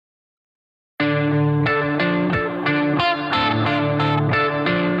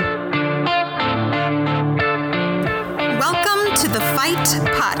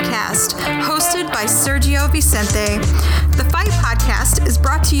Fight Podcast, hosted by Sergio Vicente. The Fight Podcast is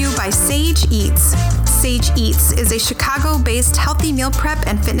brought to you by Sage Eats. Sage Eats is a Chicago-based healthy meal prep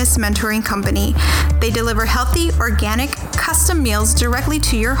and fitness mentoring company. They deliver healthy, organic, custom meals directly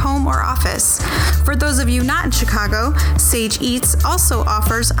to your home or office. For those of you not in Chicago, Sage Eats also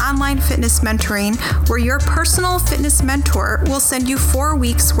offers online fitness mentoring, where your personal fitness mentor will send you 4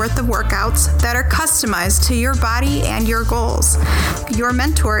 weeks worth of workouts that are customized to your body and your goals. Your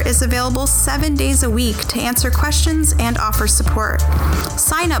mentor is available 7 days a week to answer questions and offer support.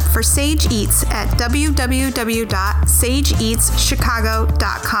 Sign up for Sage Eats at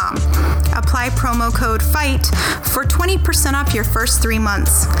www.sageeatschicago.com. Apply promo code FIGHT for 20% off your first 3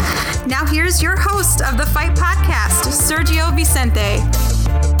 months. Now here's your host of the Fight Podcast, Sergio Vicente.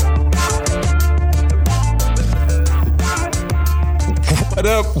 What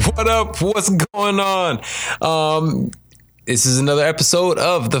up? What's going on? This is another episode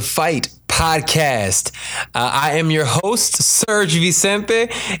of the Fight Podcast. I am your host, Serge Vicente,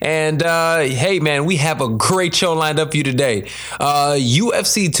 and hey man, we have a great show lined up for you today.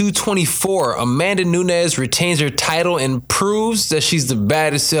 UFC 224, Amanda Nunes retains her title and proves that she's the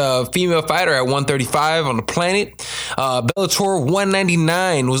baddest female fighter at 135 on the planet. Bellator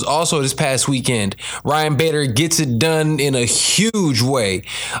 199 was also this past weekend. Ryan Bader gets it done in a huge way.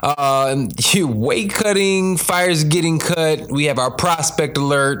 Weight cutting, fires getting cut. We have our prospect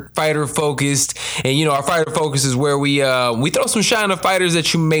alert, fighter focused, and our fighter focus is where we throw some shine at fighters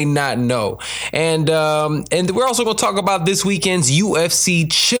that you may not know, and we're also going to talk about this weekend's UFC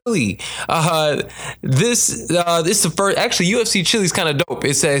Chile. This is the first. Actually, UFC Chile is kind of dope.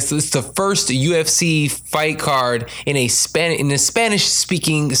 It says it's the first UFC fight card in a Spanish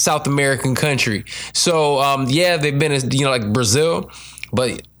speaking South American country. So they've been like Brazil,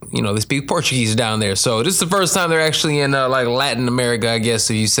 but they speak Portuguese down there. So this is the first time they're actually in like Latin America, I guess,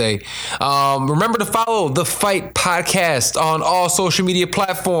 if you say. Remember to follow The Fight Podcast on all social media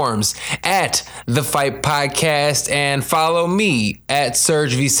platforms at The Fight Podcast, and follow me at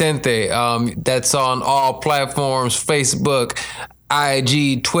Serge Vicente. That's on all platforms, Facebook,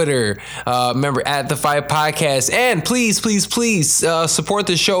 IG, Twitter. Remember, at The Fight Podcast. And please support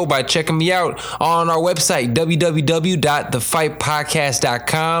the show by checking me out on our website,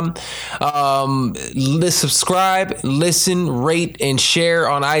 www.thefightpodcast.com. Let's subscribe, listen, rate, and share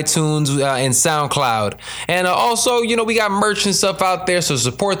on iTunes and SoundCloud. And also, we got merch and stuff out there, so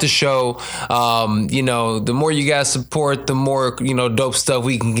support the show. The more you guys support, the more, dope stuff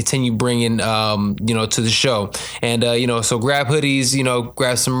we can continue bringing, to the show. And, so grab hoodies,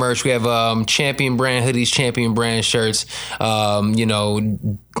 grab some merch. We have Champion brand hoodies, Champion brand shirts,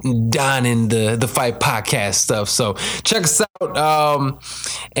 donning the Fight Podcast stuff. So check us out.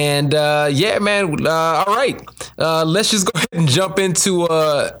 Man. All right. Let's just go ahead and jump into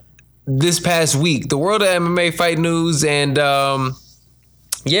this past week, the world of MMA fight news. And man,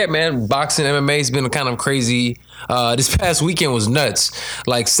 boxing, MMA has been kind of crazy. This past weekend was nuts.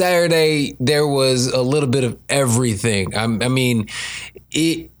 Like Saturday, there was a little bit of everything.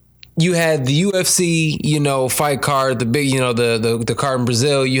 You had the UFC, fight card, the big, the card in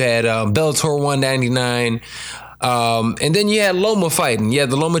Brazil. You had Bellator 199. And then you had Loma fighting. You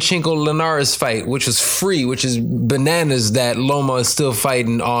had the Lomachenko Linares fight, which was free, which is bananas that Loma is still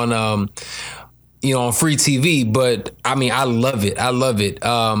fighting on, on free TV, but I love it.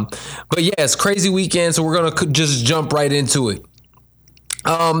 But yeah, it's crazy weekend, so we're going to just jump right into it.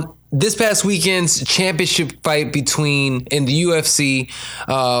 This past weekend's championship fight in the UFC,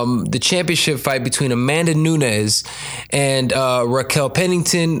 the championship fight between Amanda Nunes and Raquel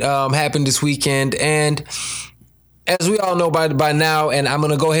Pennington happened this weekend. And as we all know by now, and I'm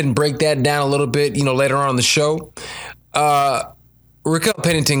going to go ahead and break that down a little bit, later on in the show, Raquel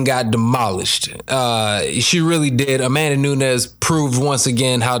Pennington got demolished. She really did. Amanda Nunes proved once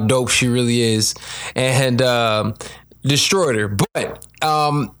again how dope she really is, and destroyed her. But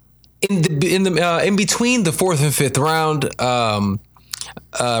in between the fourth and fifth round,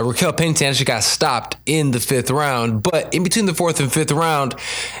 Raquel Pennington actually got stopped in the fifth round. But in between the fourth and fifth round,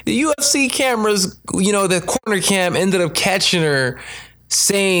 the UFC cameras, the corner cam ended up catching her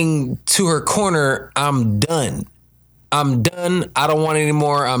saying to her corner, "I'm done. I don't want any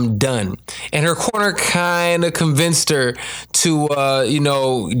more. I'm done." And her corner kind of convinced her to,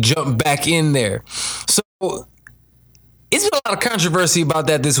 jump back in there. So it's been a lot of controversy about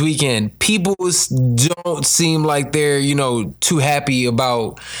that this weekend. People don't seem like they're, too happy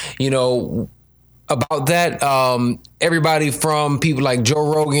about that. Everybody from people like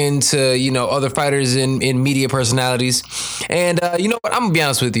Joe Rogan to, other fighters in media personalities. And you know what? I'm going to be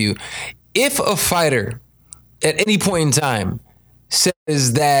honest with you. If a fighter at any point in time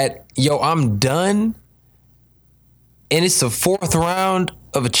says that, yo, I'm done, and it's the 4th round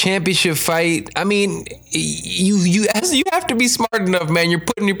of a championship fight. I mean, you have to be smart enough, man. You're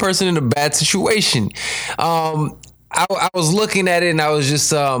putting your person in a bad situation. I was looking at it, and I was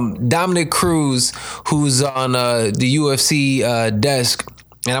just Dominic Cruz, who's on the UFC desk,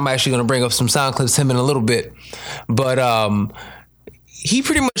 and I'm actually going to bring up some sound clips of him in a little bit. But he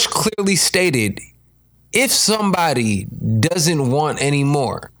pretty much clearly stated, if somebody doesn't want any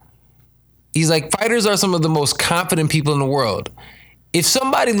more, he's like, fighters are some of the most confident people in the world. If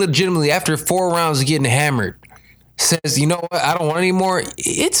somebody legitimately, after 4 rounds of getting hammered, says, you know what, I don't want any more,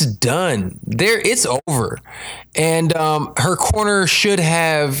 it's done. It's over. And her corner should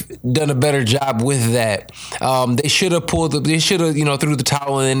have done a better job with that. They should have threw the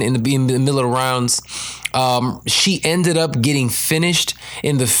towel in the middle of the rounds. She ended up getting finished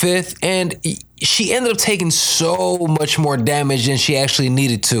in the 5th, and she ended up taking so much more damage than she actually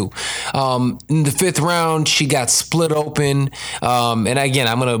needed to. In the 5th round, she got split open. And again,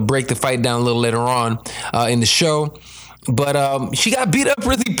 I'm going to break the fight down a little later on in the show. But she got beat up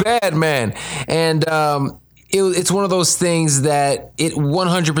really bad, man. And it's one of those things that it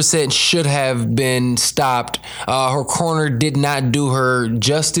 100% should have been stopped. Her corner did not do her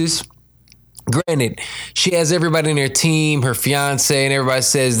justice. Granted, she has everybody in her team, her fiance, and everybody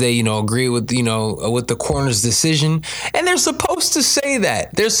says they, agree with the corner's decision. And they're supposed to say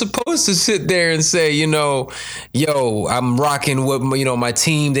that. They're supposed to sit there and say, yo, I'm rocking with, my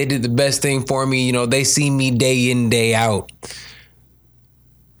team. They did the best thing for me. They see me day in, day out.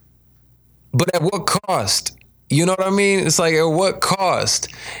 But at what cost? You know what I mean? It's like, at what cost?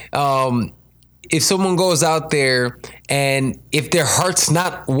 If someone goes out there and if their heart's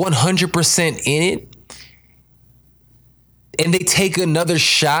not 100% in it and they take another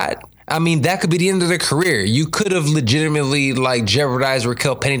shot, I mean, that could be the end of their career. You could have legitimately jeopardized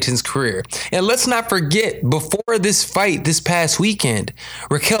Raquel Pennington's career. And let's not forget, before this fight this past weekend,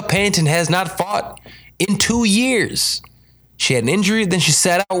 Raquel Pennington has not fought in 2 years. She had an injury, then she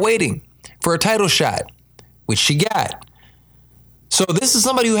sat out waiting for a title shot, which she got. So this is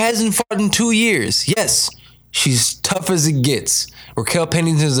somebody who hasn't fought in 2 years. Yes, she's tough as it gets. Raquel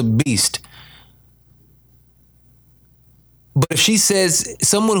Pennington is a beast. But if she says,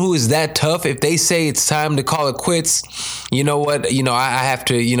 someone who is that tough, if they say it's time to call it quits, you know what? I have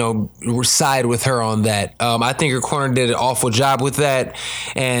to, side with her on that. I think her corner did an awful job with that.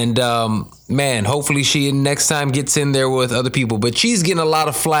 And, man, hopefully she next time gets in there with other people. But she's getting a lot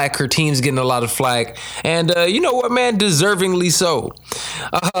of flack. Her team's getting a lot of flack. And you know what, man? Deservingly so.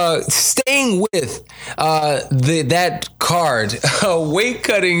 Staying with that card, weight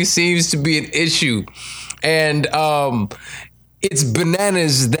cutting seems to be an issue. And it's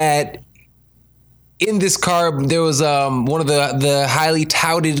bananas that in this card there was one of the highly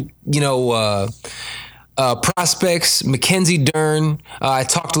touted, prospects, Mackenzie Dern. I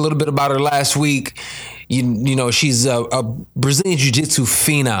talked a little bit about her last week. She's a Brazilian Jiu-Jitsu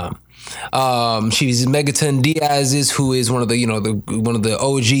phenom. She's Megaton Diaz's, who is one of the one of the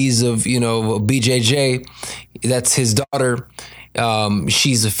OGs of BJJ. That's his daughter.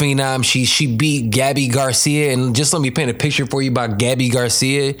 She's a phenom. She beat Gabby Garcia, and just let me paint a picture for you about Gabby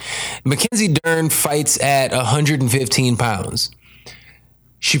Garcia. Mackenzie Dern fights at 115 pounds.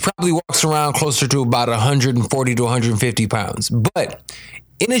 She probably walks around closer to about 140 to 150 pounds. But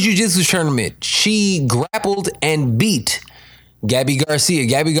in a jiu-jitsu tournament, she grappled and beat Gabby Garcia.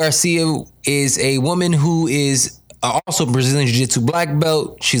 Gabby Garcia is a woman who is also Brazilian jiu-jitsu black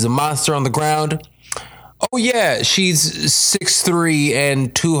belt. She's a monster on the ground. Oh yeah, she's 6'3"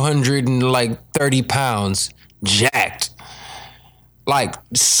 and 230 pounds, jacked,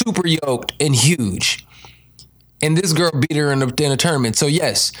 super yoked and huge. And this girl beat her in a tournament. So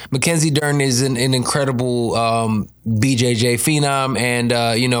yes, Mackenzie Dern is an incredible BJJ phenom, and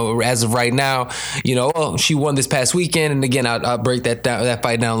as of right now, she won this past weekend. And again, I'll break that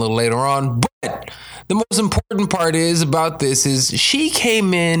fight down a little later on. But the most important part about this is she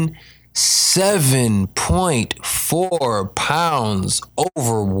came in 7.4 pounds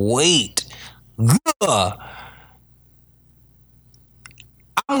overweight. Ugh.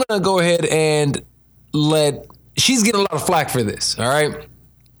 I'm gonna go ahead and she's getting a lot of flack for this, all right?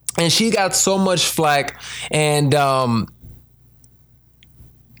 And she got so much flack, and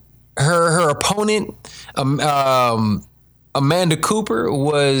her opponent, Amanda Cooper,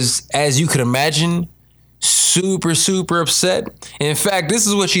 was, as you could imagine, super, super upset. In fact, this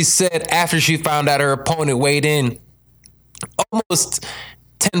is what she said after she found out her opponent weighed in almost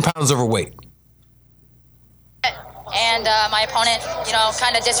 10 pounds overweight. and my opponent,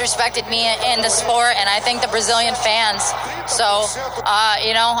 kind of disrespected me in the sport, and I think the Brazilian fans. So,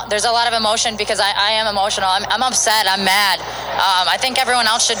 there's a lot of emotion because I am emotional. I'm upset. I'm mad. I think everyone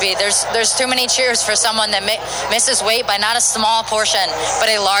else should be. There's too many cheers for someone that misses weight by not a small portion, but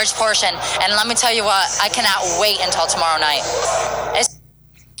a large portion. And let me tell you what, I cannot wait until tomorrow night.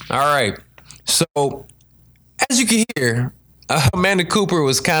 All right. So, as you can hear, Amanda Cooper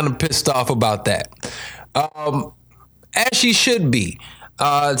was kind of pissed off about that. As she should be.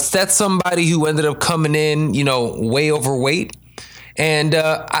 That's somebody who ended up coming in, way overweight. And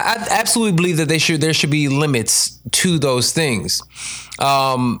I absolutely believe that there should be limits to those things.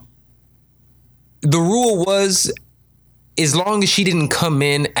 The rule was, as long as she didn't come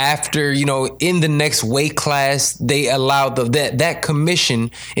in after, in the next weight class, they allowed that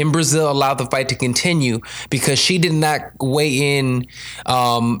commission in Brazil allowed the fight to continue because she did not weigh in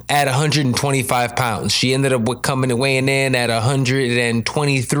at 125 pounds. She ended up weighing in at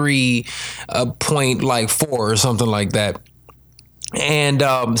 123.4 or something like that. And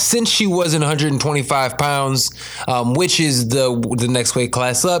since she wasn't 125 pounds, which is the next weight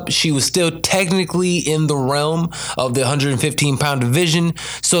class up, she was still technically in the realm of the 115 pound division.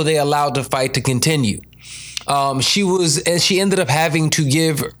 So they allowed the fight to continue. She ended up having to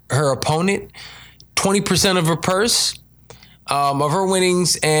give her opponent 20% of her purse, of her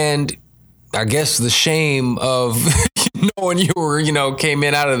winnings, and I guess the shame of knowing you were, came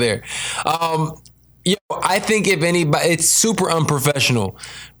in out of there. I think if anybody, it's super unprofessional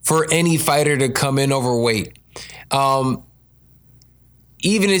for any fighter to come in overweight. That's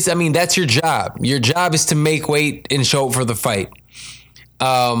your job. Your job is to make weight and show up for the fight.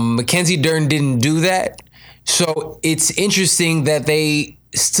 Mackenzie Dern didn't do that. So it's interesting that they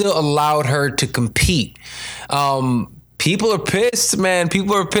still allowed her to compete. People are pissed, man.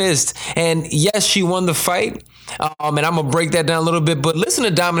 People are pissed. And yes, she won the fight. And I'm going to break that down a little bit, but listen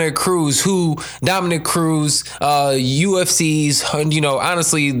to Dominick Cruz, UFC's,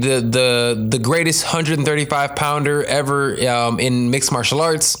 honestly, the greatest 135 pounder ever in mixed martial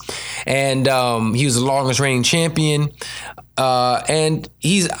arts. And he was the longest reigning champion. And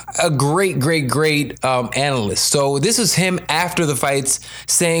he's a great analyst. So this is him after the fights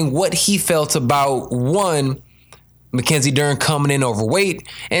saying what he felt about, one, Mackenzie Dern coming in overweight,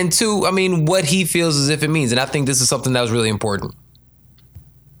 and two, what he feels as if it means. And I think this is something that was really important.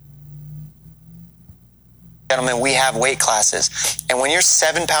 Gentlemen, we have weight classes. And when you're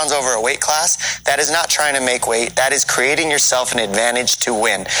 7 pounds over a weight class, that is not trying to make weight. That is creating yourself an advantage to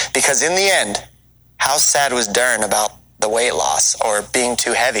win. Because in the end, how sad was Dern about the weight loss or being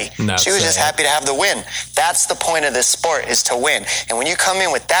too heavy? She was just happy to have the win. That's the point of this sport, is to win. And when you come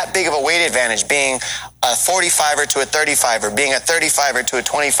in with that big of a weight advantage, being a 45er to a 35er, being a 35er to a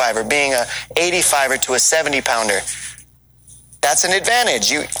 25er, being a 85er to a 70 pounder, that's an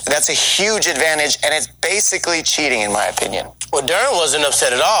advantage. That's a huge advantage, and it's basically cheating, in my opinion. Well, Dern wasn't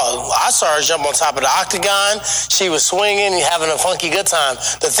upset at all. I saw her jump on top of the octagon. She was swinging, having a funky good time.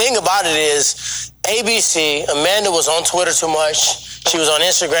 The thing about it is, ABC, Amanda was on Twitter too much. She was on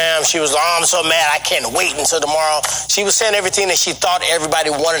Instagram. She was like, I'm so mad, I can't wait until tomorrow. She was saying everything that she thought everybody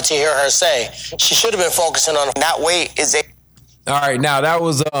wanted to hear her say. She should have been focusing on that weight is a... All right, now that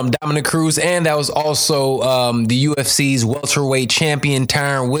was Dominick Cruz, and that was also the UFC's welterweight champion,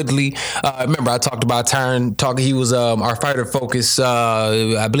 Tyron Woodley. Remember, I talked about Tyron. He was our fighter focus,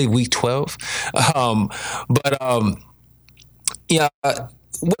 I believe, week 12.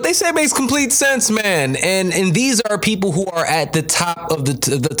 What they say makes complete sense, man. And these are people who are at the top of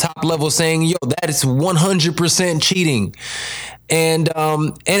the top level saying, yo, that is 100% cheating. And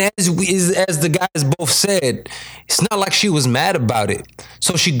as the guys both said, it's not like she was mad about it.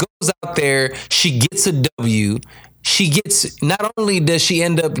 So she goes out there, she gets a W. Not only does she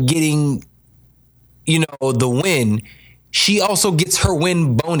end up getting, the win, she also gets her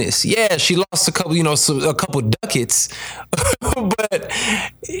win bonus. Yeah, she lost a couple ducats, but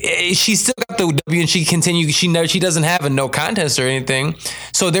she still got the W, and she continues. She doesn't have a no contest or anything,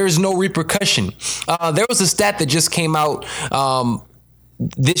 so there is no repercussion. There was a stat that just came out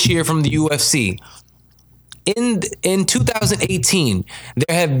this year from the UFC. In 2018,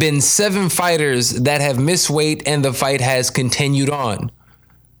 there have been 7 fighters that have missed weight, and the fight has continued on.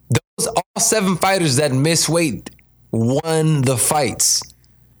 Those all 7 fighters that missed weight won the fights.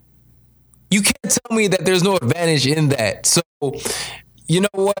 You can't tell me that there's no advantage in that. So, you know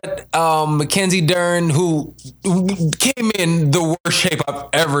what? Mackenzie Dern, who came in the worst shape I've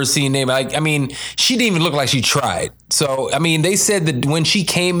ever seen. She didn't even look like she tried. So, they said that when she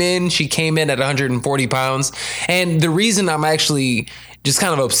came in at 140 pounds. And the reason I'm actually just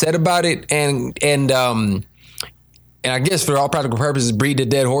kind of upset about it, and and I guess for all practical purposes, breed a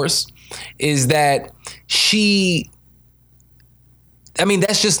dead horse, is that she's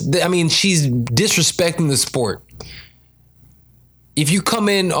disrespecting the sport. If you come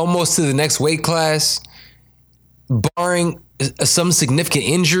in almost to the next weight class, barring some significant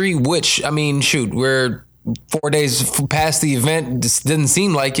injury, which, we're 4 days past the event, this didn't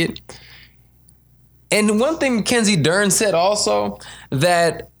seem like it. And one thing Mackenzie Dern said also,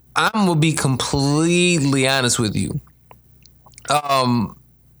 that I'm going to be completely honest with you,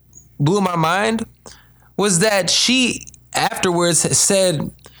 blew my mind, was that she afterwards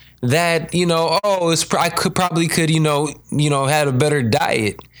said that, I could had a better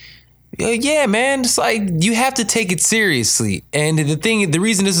diet. Yeah, man, it's like you have to take it seriously. And the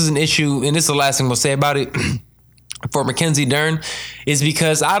reason this is an issue, and this is the last thing we'll say about it for Mackenzie Dern, is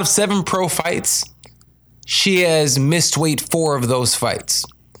because out of 7 pro fights, she has missed weight 4 of those fights.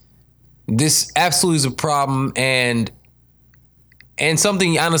 This absolutely is a problem, and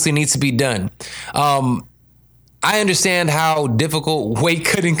something honestly needs to be done. I understand how difficult weight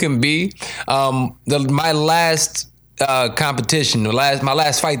cutting can be. My last competition, my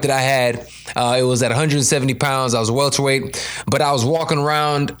last fight that I had, it was at 170 pounds. I was welterweight, but I was walking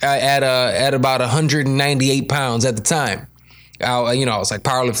around at about 198 pounds at the time. I was like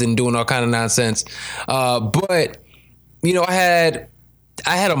powerlifting, doing all kind of nonsense. But I had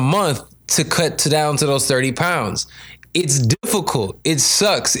a month to cut down to those 30 pounds. It's difficult. It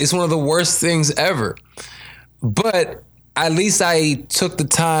sucks. It's one of the worst things ever. But at least I took the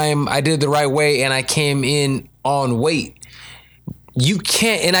time, I did it the right way, and I came in on weight. You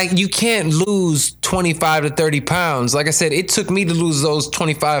can't lose 25 to 30 pounds. Like I said, it took me to lose those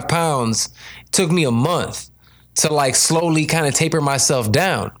 25 pounds. It took me a month to slowly kind of taper myself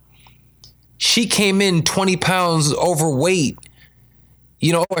down. She came in 20 pounds overweight,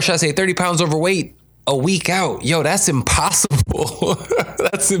 or should I say 30 pounds overweight a week out. Yo, that's impossible.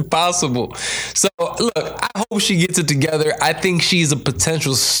 That's impossible. So look, I hope she gets it together. I think she's a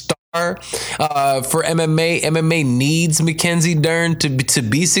potential star for MMA. MMA needs Mackenzie Dern to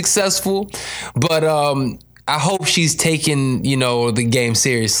be successful, but I hope she's taking the game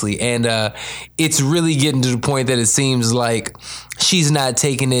seriously, and it's really getting to the point that it seems like she's not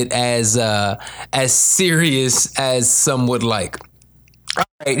taking it as serious as some would like. All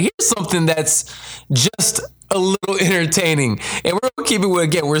right, here's something that's just a little entertaining, and we're gonna keep it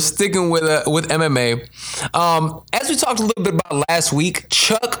we're sticking with MMA. As we talked a little bit about last week,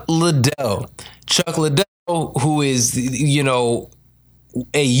 Chuck Liddell, who is a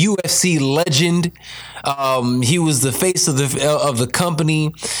UFC legend. He was the face of the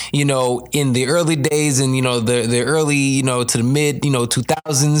company, in the early days, and the early to the mid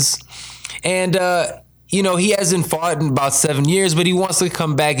 2000s, and he hasn't fought in about 7 years, but he wants to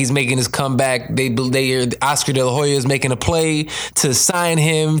come back. He's making his comeback. Oscar De La Hoya is making a play to sign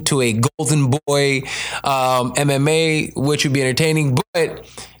him to a Golden Boy MMA, which would be entertaining. But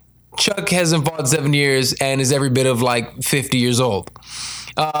Chuck hasn't fought in 7 years and is every bit of 50 years old.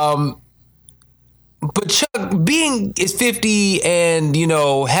 But Chuck is 50 and,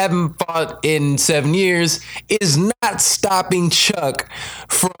 haven't fought in 7 years is not stopping Chuck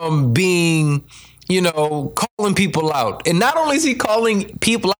from being, calling people out. And not only is he calling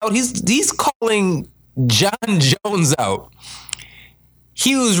people out, he's calling John Jones out.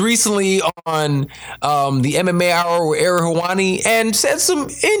 He was recently on the MMA Hour with Ariel Helwani and said some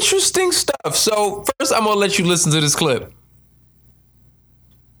interesting stuff. So first, I'm going to let you listen to this clip.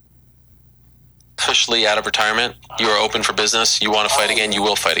 Officially out of retirement, you are open for business, you want to fight again, you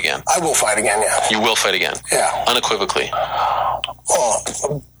will fight again. I will fight again, yeah. You will fight again? Yeah. Unequivocally. Well,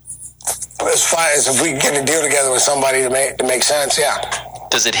 as far as if we can get a deal together with somebody to make sense, yeah.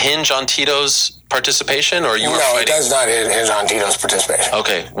 Does it hinge on Tito's participation, or you are fighting? No, fighting? It does not hinge on Tito's participation.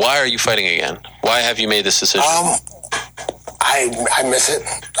 Okay, why are you fighting again? Why have you made this decision? I miss it.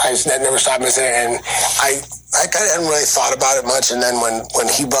 I never stopped missing it, and I hadn't really thought about it much. And then when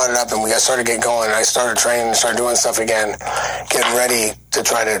he brought it up and we started getting going, and I started training and started doing stuff again, getting ready to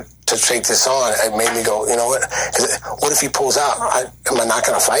try to take this on, it made me go, you know what? What if he pulls out? Am I not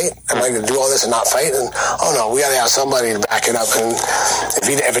going to fight? Am I going to do all this and not fight? And oh no, we got to have somebody to back it up. And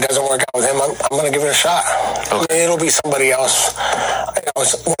if it doesn't work out with him, I'm going to give it a shot. Okay. I mean, it'll be somebody else.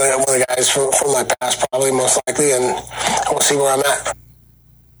 It's one of the guys from my past, probably most likely, and we'll see where I'm at.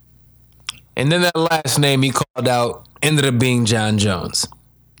 And then that last name he called out ended up being John Jones.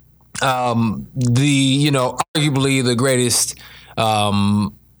 Arguably the greatest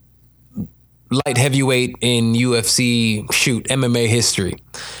light heavyweight in UFC MMA history.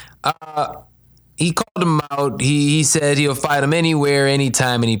 He called him out. He said he'll fight him anywhere,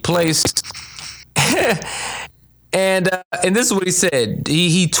 anytime, any place. And this is what he said.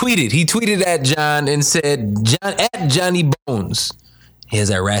 He tweeted at John and said, John at Johnny Bones. He has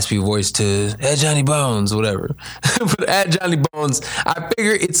that raspy voice to at Johnny Bones, whatever. But at Johnny Bones, I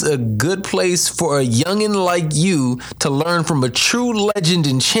figure it's a good place for a youngin' like you to learn from a true legend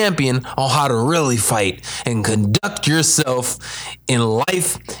and champion on how to really fight and conduct yourself in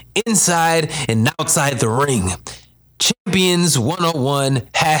life inside and outside the ring. Champions 101,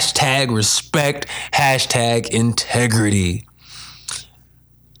 hashtag respect, hashtag integrity.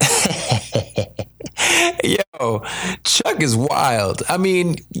 Yo, Chuck is wild. I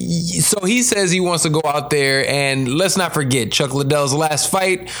mean, so he says he wants to go out there, and let's not forget, Chuck Liddell's last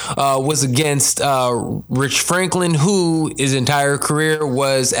fight was against Rich Franklin, who his entire career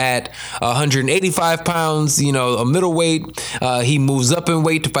was at 185 pounds, a middleweight. He moves up in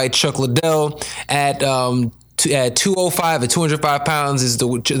weight to fight Chuck Liddell at 205 and 205 pounds is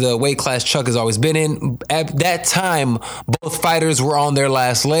the weight class Chuck has always been in. At that time, both fighters were on their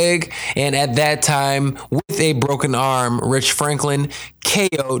last leg, and at that time, with a broken arm, Rich Franklin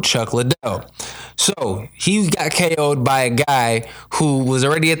KO'd Chuck Liddell. So he got KO'd by a guy who was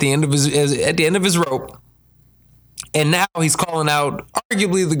already at the end of his rope, and now he's calling out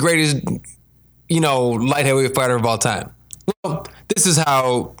arguably the greatest, light heavyweight fighter of all time. Well, this is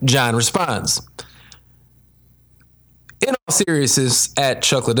how John responds. In all seriousness, at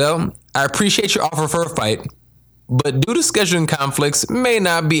Chuck Liddell, I appreciate your offer for a fight, but due to scheduling conflicts, may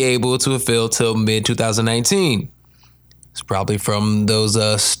not be able to fulfill till mid-2019. It's probably from those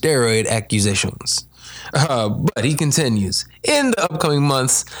steroid accusations. But he continues, in the upcoming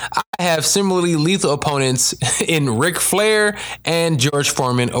months, I have similarly lethal opponents in Ric Flair and George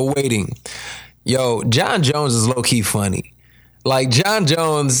Foreman awaiting. Yo, John Jones is low-key funny. Like John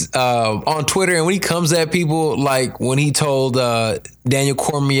Jones on Twitter, and when he comes at people, like when he told Daniel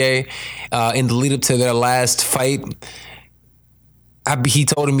Cormier in the lead up to their last fight, he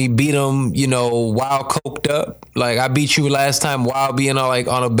told him he beat him, while coked up. Like, I beat you last time while being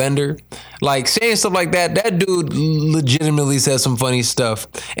on a bender. Like, saying stuff like that, that dude legitimately says some funny stuff.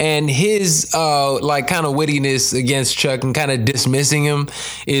 And his, kind of wittiness against Chuck and kind of dismissing him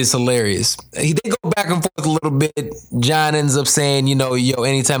is hilarious. They go back and forth a little bit. John ends up saying, yo,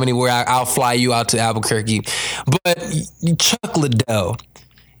 anytime, anywhere, I'll fly you out to Albuquerque. But Chuck Liddell,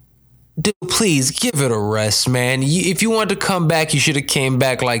 dude, please give it a rest, man. If you want to come back, you should have came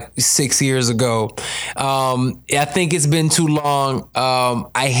back like 6 years ago. I think it's been too long.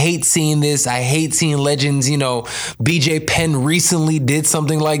 I hate seeing this. I hate seeing legends. BJ Penn recently did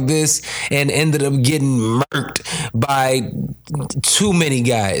something like this and ended up getting murked by too many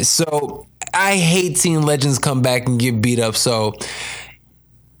guys. So I hate seeing legends come back and get beat up. So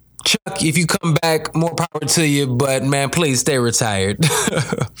Chuck, if you come back, more power to you, but man, please stay retired.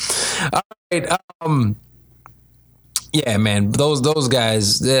 All right. Yeah, man, those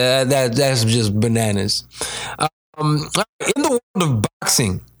guys, that's just bananas. In the world of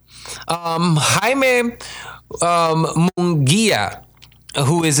boxing, Jaime Munguia,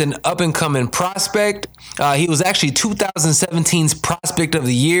 who is an up-and-coming prospect. He was actually 2017's Prospect of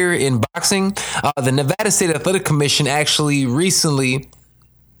the Year in boxing. The Nevada State Athletic Commission actually recently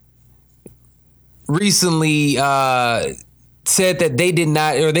said that they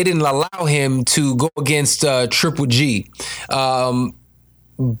didn't allow him to go against Triple G,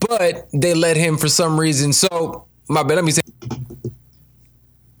 but they let him for some reason. So my bad. Let me say.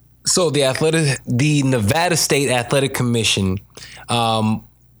 So the Nevada State Athletic Commission, Cinco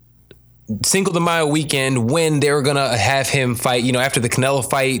de Mayo weekend, when they were gonna have him fight, after the Canelo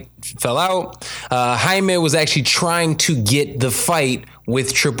fight fell out, Jaime was actually trying to get the fight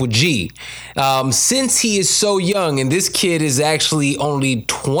with Triple G. Since he is so young, and this kid is actually only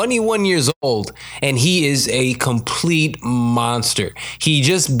 21 years old, and he is a complete monster. He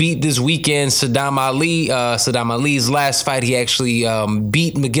just beat this weekend Saddam Ali. Saddam Ali's last fight, he actually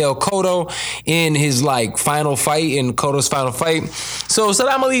beat Miguel Cotto in his final fight, in Cotto's final fight. So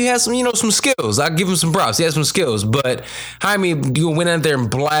Saddam Ali has some skills. I'll give him some props. He has some skills, but Jaime went out there and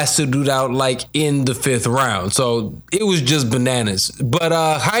blasted dude out in the 5th round. So it was just bananas. But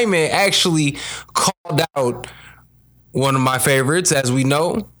Jaime actually called out one of my favorites, as we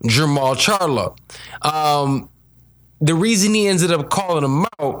know, Jermall Charlo. The reason he ended up calling him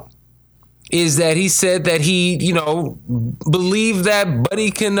out is that he said that he, believed that Buddy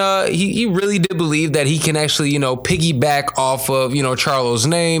can, he really did believe that he can actually, piggyback off of, Charlo's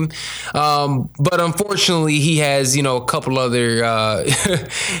name. But unfortunately, he has, a couple other,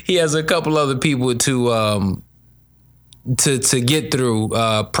 he has a couple other people to get through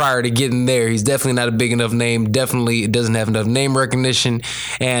prior to getting there. He's definitely not a big enough name. Definitely doesn't have enough name recognition.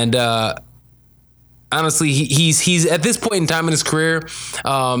 And honestly, he's at this point in time in his career,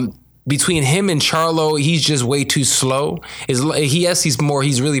 between him and Charlo, he's just way too slow. He's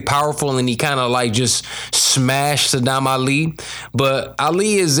really powerful, and he kind of like just smashed Saddam Ali. But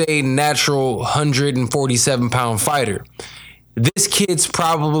Ali is a natural 147-pound fighter. This kid's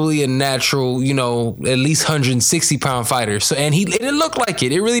probably a natural, at least 160-pound fighter. So, and it didn't look like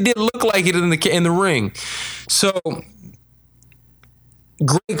it. It really did look like it in the ring. So,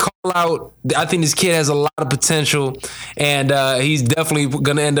 great call out. I think this kid has a lot of potential, and he's definitely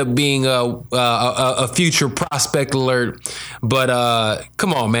going to end up being a future prospect alert. But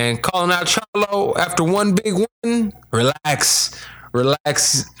come on, man, calling out Charlo after one big win. Relax.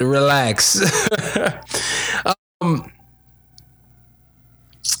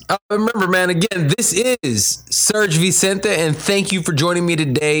 Remember, man, again, this is Serge Vicente, and thank you for joining me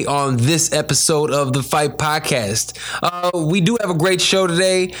today on this episode of the Fight Podcast. We do have a great show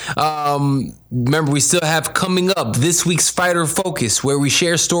today. Remember, we still have coming up this week's Fighter Focus, where we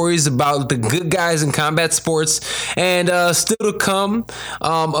share stories about the good guys in combat sports, and still to come,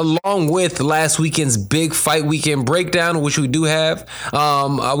 along with last weekend's big fight weekend breakdown, which we do have.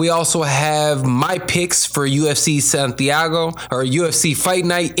 We also have my picks for UFC Santiago, or UFC Fight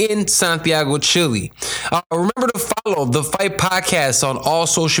Night in Santiago, Chile. Remember to follow the Fight Podcast on all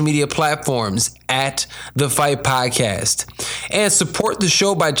social media platforms at the Fight Podcast, and support the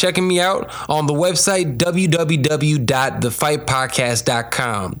show by checking me out on the website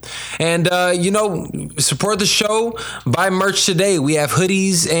www.thefightpodcast.com. And support the show, buy merch today. We have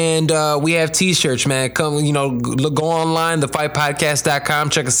hoodies and we have t-shirts, man. Come, go online, thefightpodcast.com,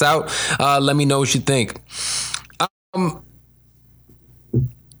 check us out. Let me know what you think.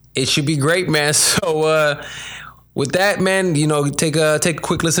 It should be great, man. So with that, man, take a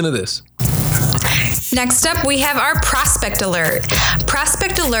quick listen to this. Next up, we have our Prospect Alert.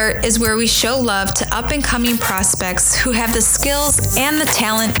 Prospect Alert is where we show love to up-and-coming prospects who have the skills and the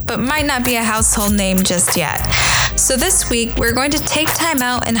talent, but might not be a household name just yet. So this week, we're going to take time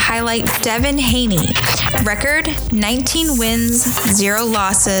out and highlight Devin Haney. Record, 19 wins, 0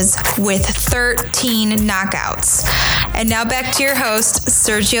 losses, with 13 knockouts. And now back to your host,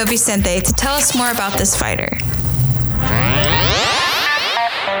 Sergio Vicente, to tell us more about this fighter.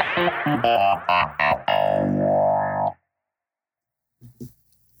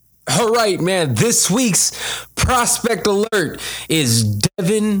 All right, man. This week's Prospect Alert is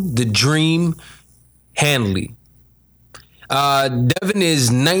Devin the Dream Haney. Devin is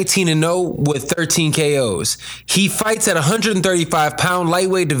 19-0 with 13 KOs. He fights at 135-pound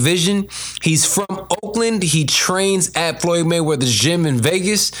lightweight division. He's from Oakland. He trains at Floyd Mayweather's gym in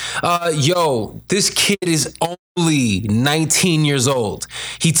Vegas. This kid is only 19 years old.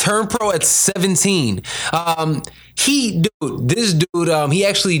 He turned pro at 17. He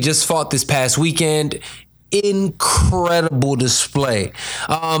actually just fought this past weekend. Incredible display.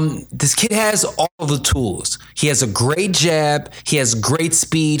 This kid has all the tools. He has a great jab. He has great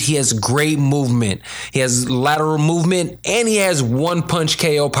speed. He has great movement. He has lateral movement, and he has one punch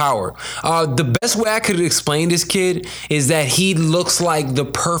KO power. The best way I could explain this kid is that he looks like the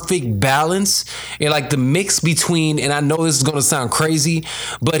perfect balance, and like the mix between, and I know this is going to sound crazy,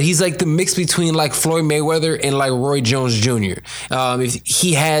 but he's like the mix between like Floyd Mayweather and like Roy Jones Jr. If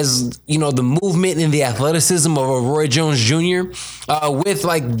he has, the movement and the athleticism of a Roy Jones Jr. With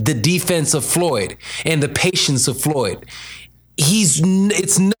like the defense of Floyd and the patience of Floyd.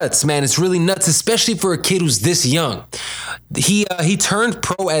 It's nuts, man. It's really nuts, especially for a kid who's this young. He turned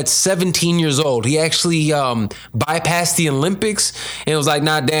pro at 17 years old. He actually bypassed the Olympics and was like,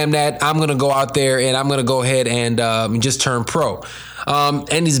 nah, damn that. I'm going to go out there and I'm going to go ahead and just turn pro.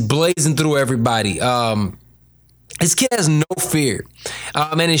 And he's blazing through everybody. This kid has no fear,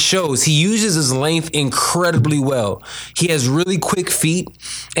 and it shows. He uses his length incredibly well. He has really quick feet,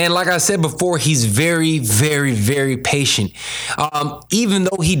 and like I said before, he's very, very, very patient. Even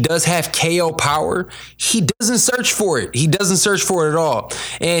though he does have KO power, he doesn't search for it. He doesn't search for it at all,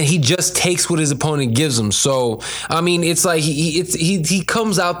 and he just takes what his opponent gives him. So, I mean, it's like he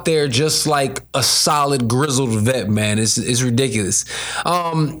comes out there just like a solid grizzled vet, man. It's ridiculous.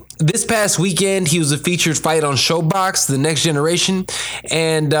 This past weekend, he was a featured fight on ShoBox, The Next Generation,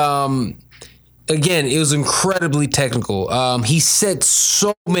 and again, it was incredibly technical. He set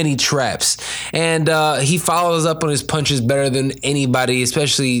so many traps, and he follows up on his punches better than anybody,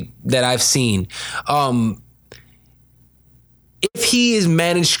 especially that I've seen. If he is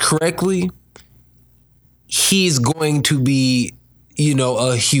managed correctly, he's going to be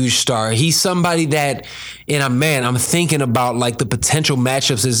a huge star. He's somebody that, and I'm thinking about like the potential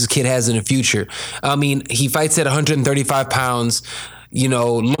matchups this kid has in the future. I mean, he fights at 135 pounds.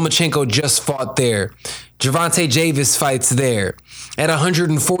 Lomachenko just fought there. Gervonta Davis fights there. At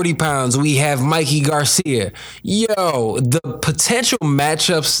 140 pounds, we have Mikey Garcia. Yo, the potential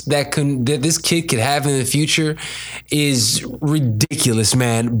matchups that this kid could have in the future is ridiculous,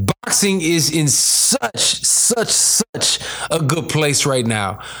 man. Boxing is in such a good place right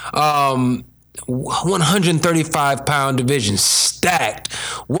now. 135 pound division stacked,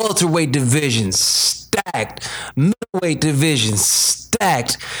 welterweight division stacked, middleweight division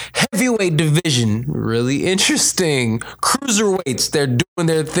stacked, heavyweight division really interesting, cruiserweights, they're doing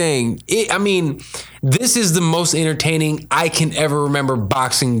their thing. This is the most entertaining I can ever remember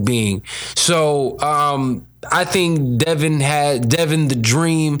boxing being. So I think Devin the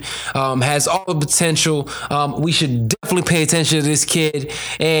Dream has all the potential. We should definitely pay attention to this kid,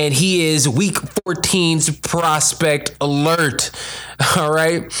 and he is Week 14's prospect alert. All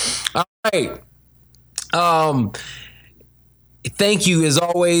right. Thank you as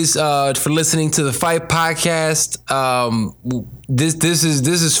always for listening to the Fight Podcast.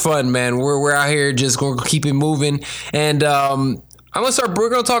 This is fun, man. We're out here just going to keep it moving, and we're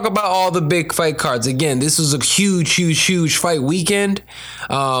gonna talk about all the big fight cards. Again, this was a huge fight weekend.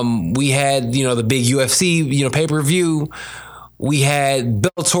 We had, the big UFC, pay-per-view. We had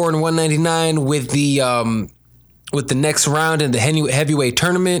Bellator in 199 with the next round in the heavyweight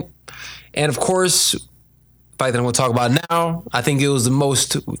tournament. And of course, fight that I'm gonna talk about now, I think it was the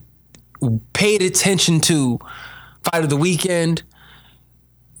most paid attention to fight of the weekend,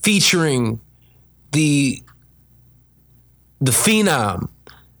 featuring the Phenom,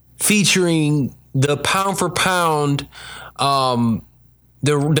 featuring the pound for pound,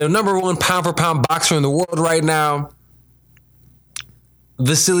 the number one pound for pound boxer in the world right now,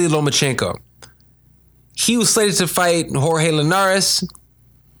 Vasily Lomachenko. He was slated to fight Jorge Linares,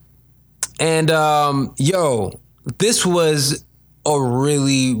 and this was a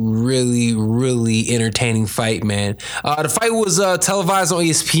really entertaining fight, man. The fight was televised on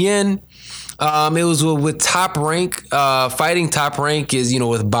ESPN. It was with Top Rank, fighting. Top Rank is,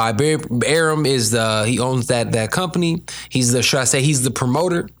 with Bob Arum he owns that company. He's the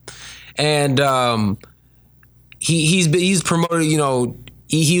promoter, and he's promoted.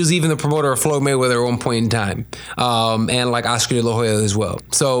 He was even the promoter of Floyd Mayweather at one point in time, and like Oscar De La Hoya as well.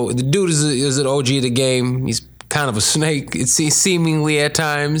 So the dude is an OG of the game. He's kind of a snake, it's seemingly at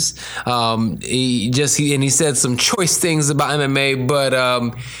times. He said some choice things about MMA, but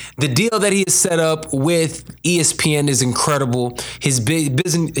the deal that he has set up with ESPN is incredible. His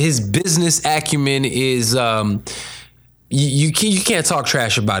business acumen is you can't talk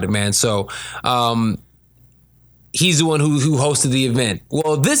trash about it, man. So he's the one who hosted the event.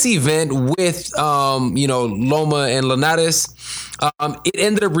 Well, this event with Loma and Linares, it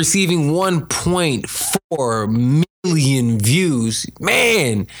ended up receiving 1.4 million views.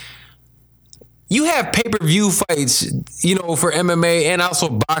 Man, you have pay-per-view fights, for MMA and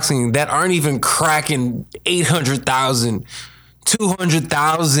also boxing that aren't even cracking 800,000,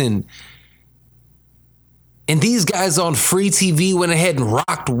 200,000. And these guys on free TV went ahead and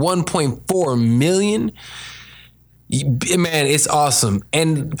rocked 1.4 million. Man, it's awesome.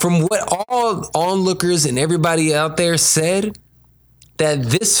 And from what all onlookers and everybody out there said, that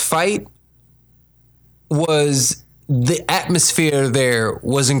this fight the atmosphere there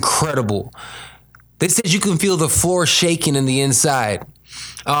was incredible. They said you can feel the floor shaking in the inside.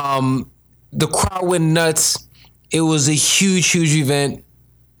 The crowd went nuts. It was a huge event.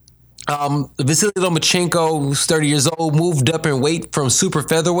 Vasily Lomachenko, who's 30 years old, moved up in weight from super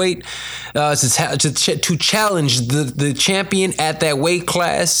featherweight to challenge the champion at that weight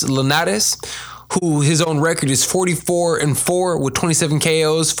class, Linares, who his own record is 44-4 with 27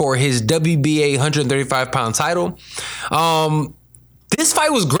 KOs for his WBA 135-pound title. This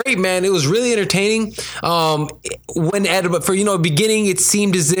fight was great, man. It was really entertaining. Beginning, it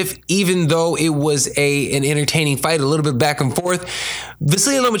seemed as if, even though it was an entertaining fight, a little bit back and forth,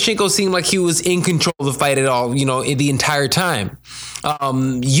 Vasily Lomachenko seemed like he was in control of the fight at all, the entire time.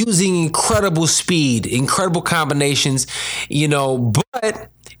 Using incredible speed, incredible combinations, but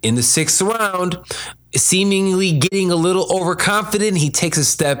in the sixth round, seemingly getting a little overconfident, he takes a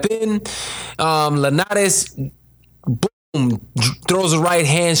step in. Linares, throws a right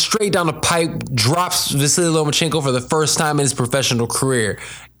hand straight down the pipe, drops Vasily Lomachenko for the first time in his professional career.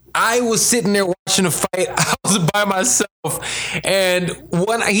 I was sitting there watching the fight. I was by myself, and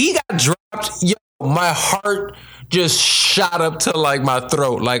when he got dropped, my heart just shot up to like my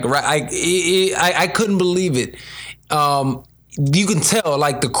throat. Like I couldn't believe it. You can tell,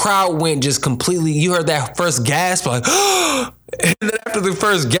 like, the crowd went just completely. You heard that first gasp, like, and then after the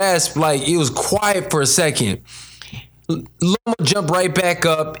first gasp, like, it was quiet for a second. Loma jumped right back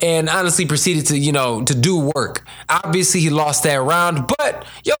up and honestly proceeded to do work. Obviously, he lost that round, but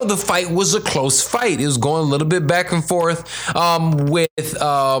the fight was a close fight. It was going a little bit back and forth with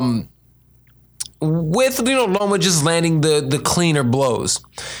Loma just landing the cleaner blows.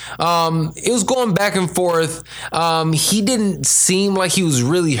 It was going back and forth. He didn't seem like he was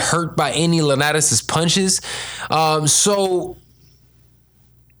really hurt by any Leonidas' punches. So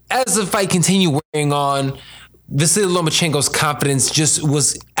as the fight continued wearing on, Vasily Lomachenko's confidence just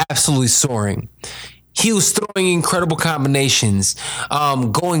was absolutely soaring. He was throwing incredible combinations,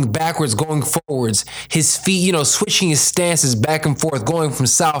 going backwards, going forwards, his feet, switching his stances back and forth, going from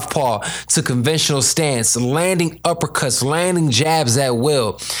southpaw to conventional stance, landing uppercuts, landing jabs at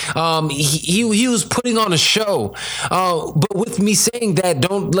will. He was putting on a show. But with me saying that,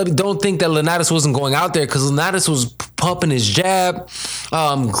 don't think that Leonidas wasn't going out there, because Leonidas was pumping his jab.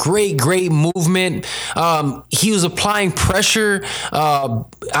 Great movement. He was applying pressure,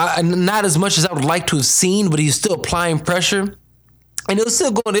 not as much as I would like to have seen, but he was still applying pressure. And it was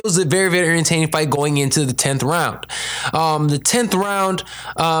still going. It was a very, very entertaining fight going into the 10th round. The 10th round,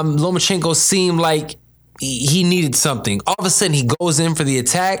 Lomachenko seemed like he needed something. All of a sudden, he goes in for the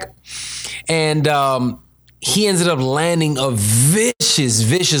attack, and he ended up landing a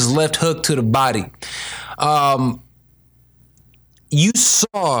vicious left hook to the body. You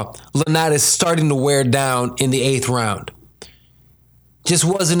saw Leonidas starting to wear down in the 8th round. Just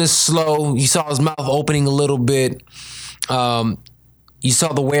wasn't as slow. You saw his mouth opening a little bit. You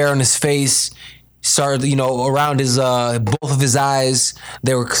saw the wear on his face. Started, around his both of his eyes.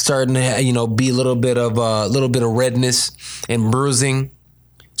 They were starting to, be a little bit of redness and bruising.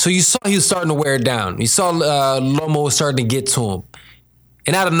 So you saw he was starting to wear down. You saw Loma was starting to get to him,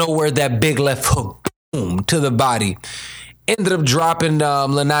 and out of nowhere, that big left hook, boom, to the body. Ended up dropping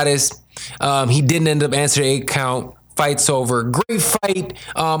Leonidas. He didn't end up answering 8 count. Fight's over. Great fight.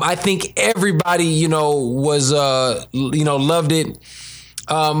 I think everybody, was, loved it.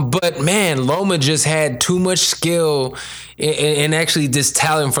 But man, Loma just had too much skill and actually this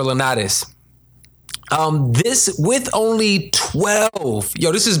talent for Leonidas. This with only 12.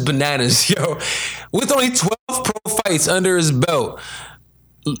 This is bananas. With only 12 pro fights under his belt,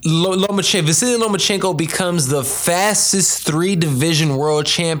 Vasily Lomachenko becomes the fastest 3-division world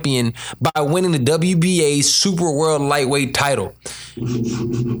champion by winning the WBA Super World Lightweight title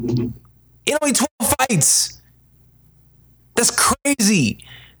in only 12 fights. That's crazy.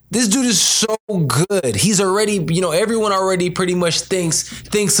 This dude is so good. He's already, everyone already pretty much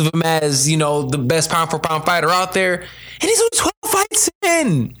thinks of him as, the best pound for pound fighter out there, and he's only 12 fights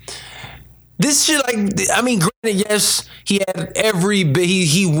in. This shit, granted, yes, he had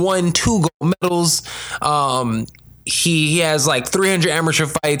he won 2 gold medals. He has 300 amateur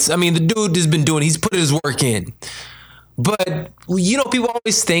fights. The dude has been he's put his work in. But, people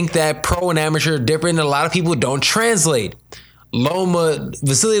always think that pro and amateur are different, and a lot of people don't translate.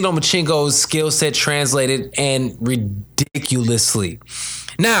 Vasily Lomachenko's skill set translated, and ridiculously.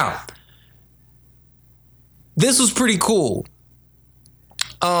 Now, this was pretty cool.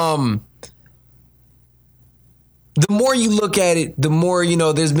 The more you look at it, the more,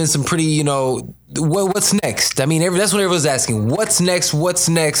 there's been some pretty, what's next? That's what everyone's asking. What's next? What's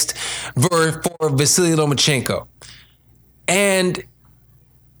next for Vasily Lomachenko? And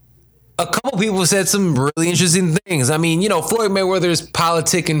a couple people said some really interesting things. Floyd Mayweather is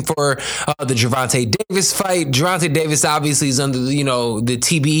politicking for the Gervonta Davis fight. Gervonta Davis obviously is under, the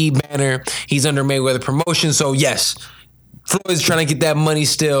TBE banner. He's under Mayweather promotion. So, yes, Floyd's trying to get that money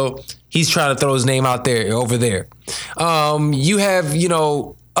still. He's trying to throw his name out there, over there. You have,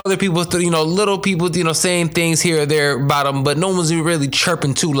 other people, little people, saying things here or there about him, but no one's really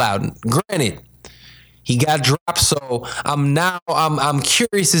chirping too loud. Granted, he got dropped, so I'm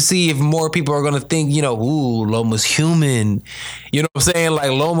curious to see if more people are gonna think, ooh, Loma's human. You know what I'm saying?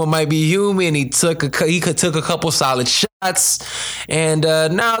 Loma might be human. He took a couple solid shots, and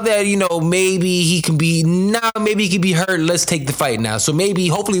now that maybe he can be hurt. Let's take the fight now. So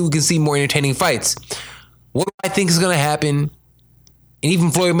hopefully, we can see more entertaining fights. What do I think is gonna happen? And even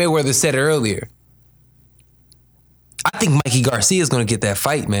Floyd Mayweather said it earlier. I think Mikey Garcia is gonna get that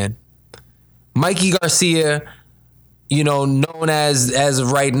fight, man. Mikey Garcia, known as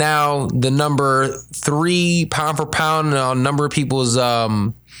of right now, the number 3 pound for pound on a number of people's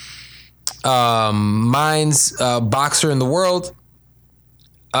minds, boxer in the world,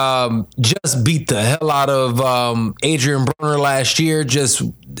 just beat the hell out of Adrian Broner last year. Just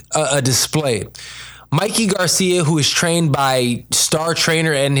a display. Mikey Garcia, who is trained by star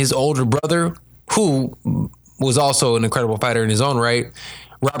trainer and his older brother, who was also an incredible fighter in his own right,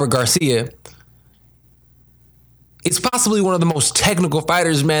 Robert Garcia. is possibly one of the most technical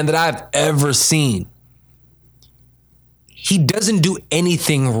fighters, man, that I've ever seen. He doesn't do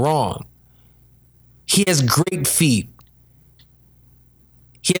anything wrong. He has great feet.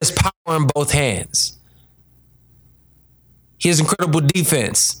 He has power in both hands. He has incredible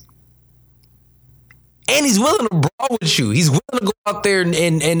defense. And he's willing to brawl with you. He's willing to go out there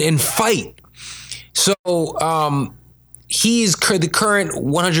and fight. So he's the current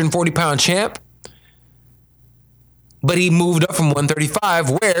 140-pound champ. But he moved up from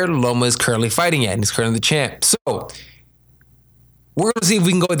 135, where Loma is currently fighting at, and he's currently the champ. So we're going to see if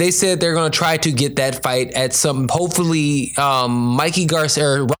we can go. They said they're going to try to get that fight at some, hopefully, Mikey Garcia,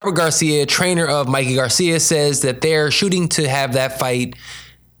 or Robert Garcia, trainer of Mikey Garcia, says that they're shooting to have that fight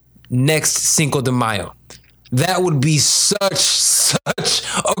next Cinco de Mayo. That would be such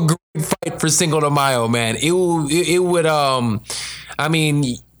a great fight for Cinco de Mayo, man. It would, I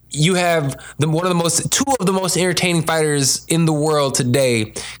mean, you have two of the most entertaining fighters in the world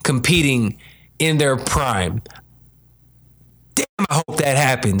today competing in their prime. Damn, I hope that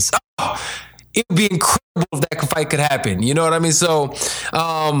happens. Oh, it would be incredible if that fight could happen. You know what I mean? So,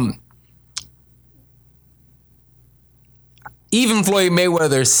 even Floyd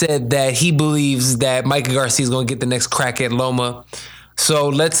Mayweather said that he believes that Mikey Garcia is going to get the next crack at Loma. So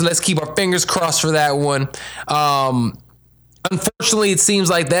let's keep our fingers crossed for that one. Unfortunately, it seems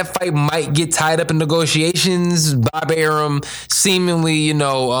like that fight might get tied up in negotiations. Bob Arum seemingly,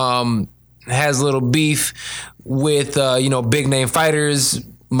 has a little beef with, big name fighters.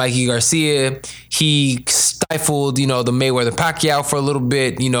 Mikey Garcia, he stifled, the Mayweather Pacquiao for a little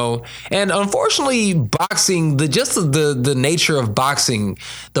bit, and unfortunately boxing, the nature of boxing,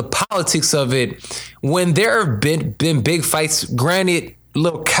 the politics of it, when there have been big fights, granted,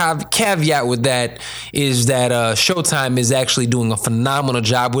 little caveat with that is that Showtime is actually doing a phenomenal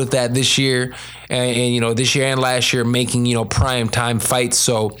job with that this year, and this year and last year, making prime time fights.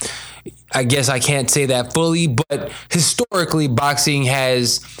 So I guess I can't say that fully, but historically, boxing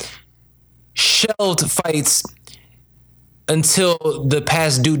has shelved fights until the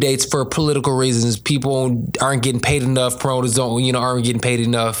past due dates for political reasons. People aren't getting paid enough, promoters aren't getting paid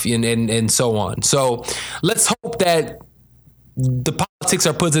enough, and so on. So let's hope that the politics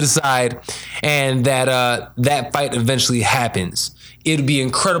are put to the side and that that fight eventually happens. It'd be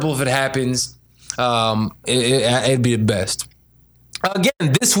incredible if it happens. It'd be the best.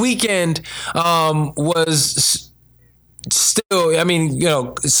 Again, this weekend was still,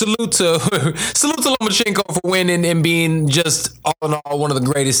 salute to Lomachenko for winning and being just all in all one of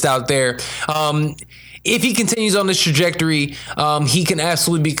the greatest out there. If he continues on this trajectory, he can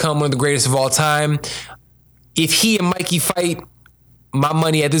absolutely become one of the greatest of all time. If he and Mikey fight, my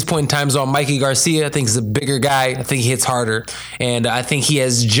money at this point in time is on Mikey Garcia. I think he's a bigger guy. I think he hits harder. And I think he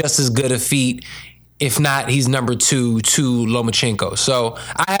has just as good a feet. If not, he's number 2 to Lomachenko. So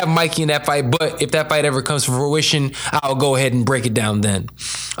I have Mikey in that fight. But if that fight ever comes to fruition, I'll go ahead and break it down then.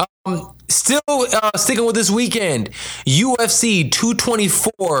 Still sticking with this weekend, UFC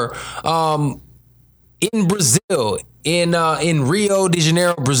 224 in Brazil, in Rio de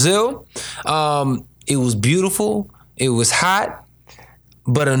Janeiro, Brazil. It was beautiful. It was hot.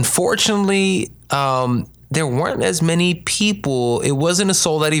 But unfortunately, there weren't as many people. It wasn't a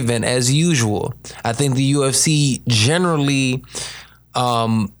sold-out event as usual. I think the UFC generally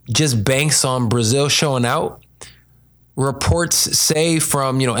just banks on Brazil showing out. Reports say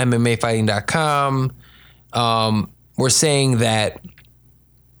from, MMAfighting.com, we're saying that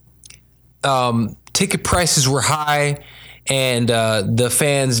ticket prices were high, and the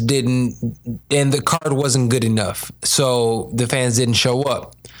fans didn't, and the card wasn't good enough. So the fans didn't show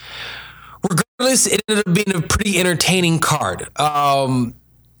up. Regardless, it ended up being a pretty entertaining card.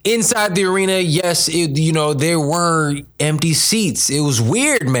 Inside the arena, yes, there were empty seats. It was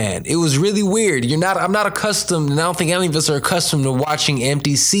weird, man. It was really weird. I'm not accustomed, and I don't think any of us are accustomed to watching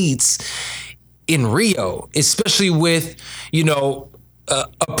empty seats in Rio, especially with, a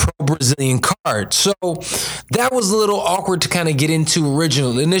pro-Brazilian card. So that was a little awkward to kind of get into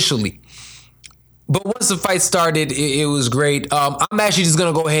initially. But once the fight started, it was great. I'm actually just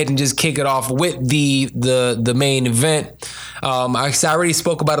gonna go ahead and just kick it off with the main event. I already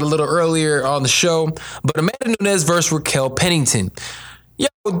spoke about it a little earlier on the show, but Amanda Nunes versus Raquel Pennington. Yo,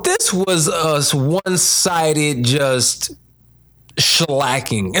 this was a one-sided just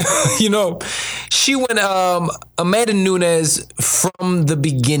shellacking. She went Amanda Nunes from the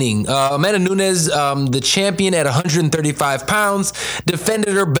beginning. Amanda Nunes, the champion at 135 pounds,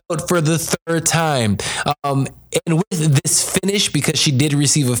 defended her belt for the third time. And with this finish, because she did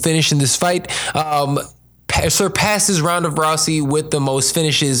receive a finish in this fight, surpasses Ronda Rousey with the most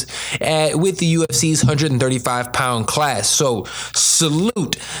finishes with the UFC's 135-pound class. So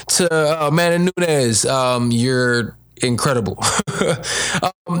salute to Amanda Nunes. You're incredible.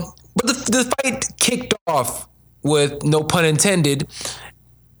 But the fight kicked off with, no pun intended,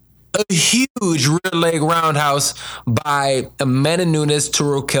 a huge rear leg roundhouse by Amanda Nunes to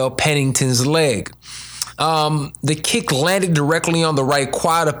Raquel Pennington's leg. The kick landed directly on the right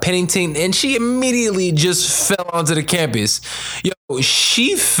quad of Pennington, and she immediately just fell onto the campus.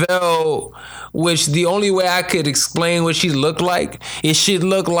 She fell, which the only way I could explain what she looked like is she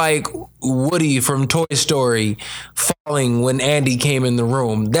looked like Woody from Toy Story falling when Andy came in the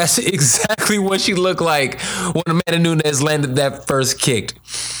room. That's exactly what she looked like when Amanda Nunes landed that first kick.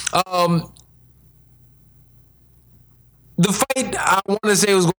 The fight, I want to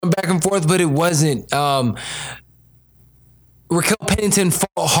say, was going back and forth, but it wasn't. Raquel Pennington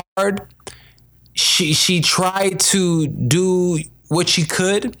fought hard. She tried to do what she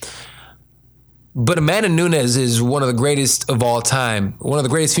could, but Amanda Nunes is one of the greatest of all time, one of the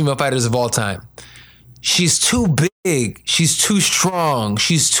greatest female fighters of all time. She's too big. She's too strong.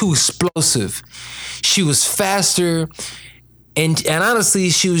 She's too explosive. She was faster. And honestly,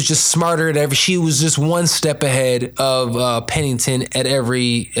 she was just smarter at every. She was just one step ahead of Pennington at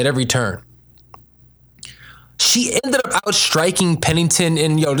every turn. She ended up outstriking Pennington,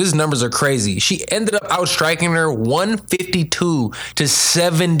 and these numbers are crazy. She ended up outstriking her 152 to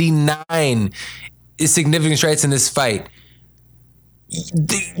 79 significant strikes in this fight.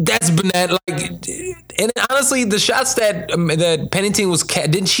 That's bananas. And honestly, the shots that Pennington was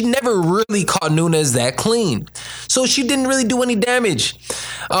she never really caught Nunes that clean, so she didn't really do any damage.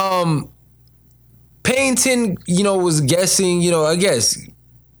 Pennington, was guessing. I guess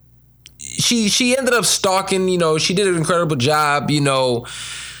she ended up stalking. She did an incredible job.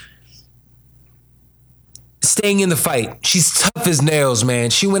 Staying in the fight. She's tough as nails,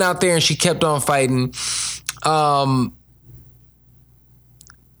 man. She went out there and she kept on fighting.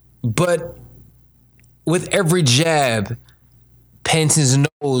 But with every jab, Pennington's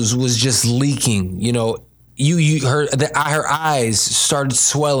nose was just leaking. Her eyes started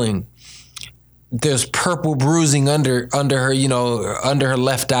swelling. There's purple bruising under her, under her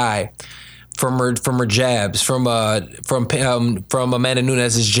left eye from her jabs, from Amanda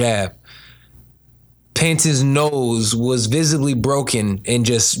Nunes' jab. Pennington's nose was visibly broken and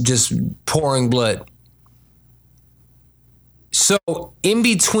just pouring blood. So in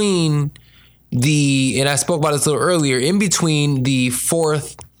between and I spoke about this a little earlier, in between the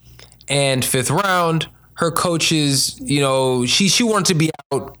 4th and 5th round, her coaches, she wanted to be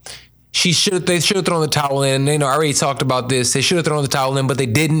out. They should have thrown the towel in. I already talked about this. They should have thrown the towel in, but they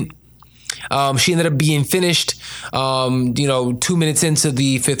didn't. She ended up being finished, 2 minutes into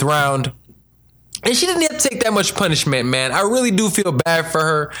the 5th round. And she didn't have to take that much punishment, man. I really do feel bad for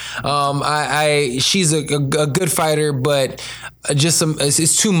her. She's a good fighter, but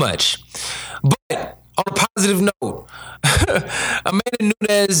it's too much. But on a positive note, Amanda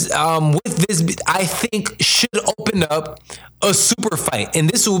Nunes, with this, I think should open up a super fight, and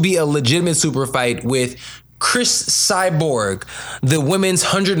this will be a legitimate super fight with Cris Cyborg, the women's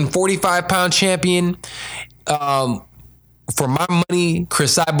 145-pound champion. For my money,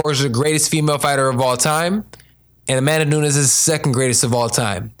 Cris Cyborg is the greatest female fighter of all time, and Amanda Nunes is the second greatest of all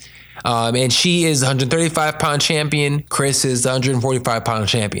time. And she is the 135-pound champion. Cris is the 145-pound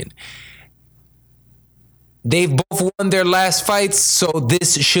champion. They've both won their last fights, so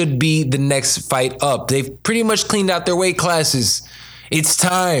this should be the next fight up. They've pretty much cleaned out their weight classes. It's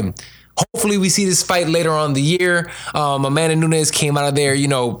time. Hopefully we see this fight later on in the year. Amanda Nunes came out of there,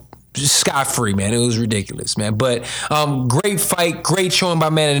 scot-free, man. It was ridiculous, man. But great fight, great showing by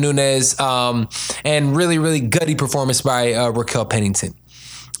Amanda Nunes, and really, really gutty performance by Raquel Pennington.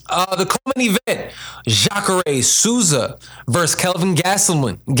 The co-main event, Jacare Souza versus Kelvin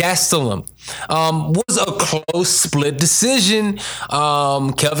Gastelum, was a close split decision.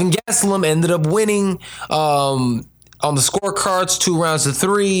 Kelvin Gastelum ended up winning on the scorecards, 2 rounds to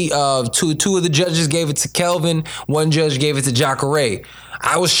 3. Two of the judges gave it to Kelvin. One judge gave it to Jacare.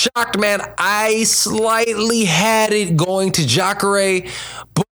 I was shocked, man. I slightly had it going to Jacare,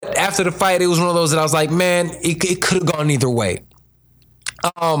 but after the fight, it was one of those that I was like, man, it could have gone either way.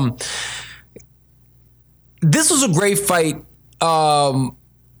 This was a great fight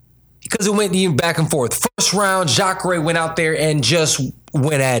because it went even back and forth. First round, Jacare went out there and just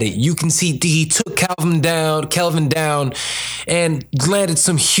went at it. You can see he took Kelvin down and landed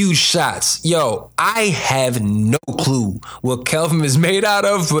some huge shots. I have no clue what Kelvin is made out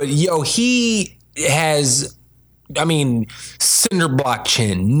of, but he has I mean, cinder block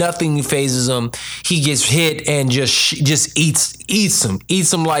chin. Nothing phases him. He gets hit and just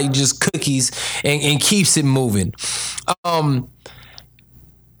eats them like just cookies and keeps it moving. I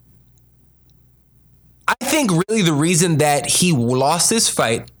think really the reason that he lost this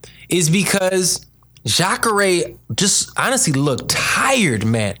fight is because Jacare just honestly looked tired,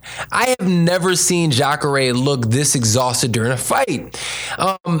 man. I have never seen Jacare look this exhausted during a fight.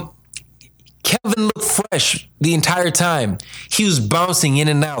 Kelvin looked fresh the entire time. He was bouncing in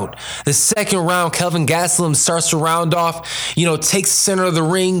and out. The second round, Kelvin Gastelum starts to round off, takes the center of the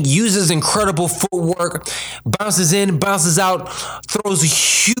ring, uses incredible footwork, bounces in, bounces out, throws a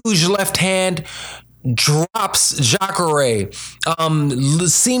huge left hand, drops Jacare.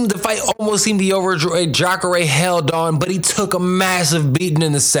 The fight almost seemed to be over. Jacare held on, but he took a massive beating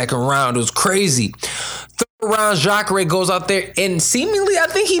in the second round. It was crazy. Third round, Jacare goes out there and seemingly, I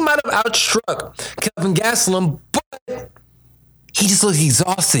think he might have outstruck Kelvin Gastelum, but he just looked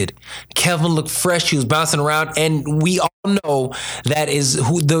exhausted. Kelvin looked fresh. He was bouncing around, and we all know that is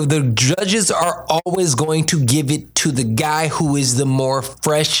who the judges are always going to give it to the guy who is the more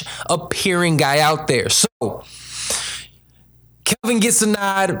fresh appearing guy out there. So Kelvin gets a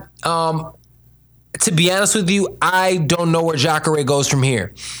nod. To be honest with you, I don't know where Jacare goes from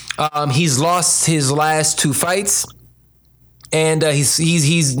here. He's lost his last 2 fights, and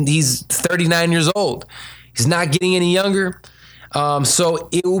he's 39 years old. He's not getting any younger. So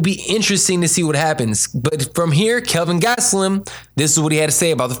it will be interesting to see what happens. But from here, Kelvin Gastelum, this is what he had to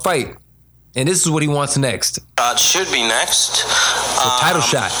say about the fight. And this is what he wants next. It should be next. The title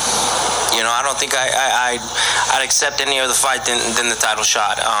shot. I don't think I'd accept any other fight than the title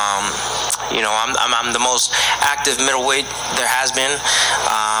shot. I'm the most active middleweight there has been.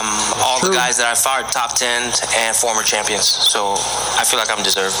 All the guys that I fought, top 10 and former champions. So I feel like I'm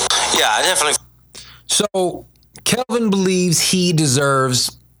deserved. Yeah, I definitely. So Kelvin believes he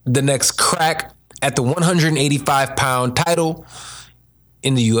deserves the next crack at the 185-pound title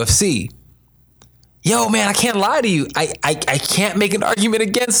in the UFC. Yo, man, I can't lie to you. I can't make an argument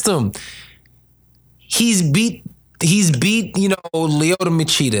against him. He's beat Lyoto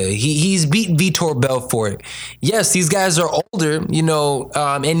Machida. He's beat Vitor Belfort. Yes, these guys are older,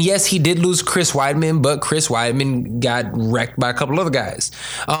 and yes, he did lose Chris Weidman, but Chris Weidman got wrecked by a couple other guys.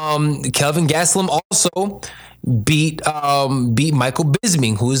 Kelvin Gastelum also beat Michael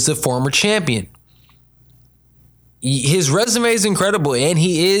Bisping, who is the former champion. His resume is incredible, and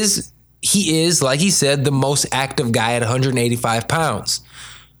he is, like he said, the most active guy at 185 pounds.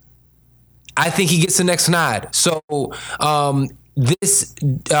 I think he gets the next nod. So this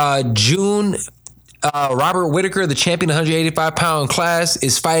June, Robert Whittaker, the champion 185-pound class,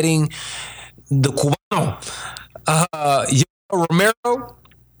 is fighting the Cubano, Yoel Romero.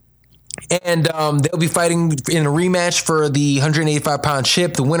 And they'll be fighting in a rematch for the 185-pound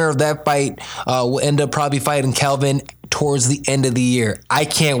chip. The winner of that fight will end up probably fighting Kelvin towards the end of the year. I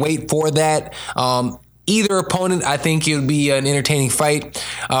can't wait for that. Either opponent, I think it would be an entertaining fight.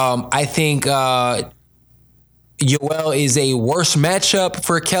 I think Yoel is a worse matchup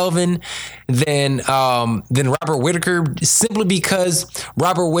for Kelvin than Robert Whittaker, simply because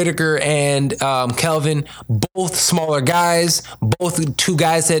Robert Whittaker and Kelvin, both smaller guys, both 2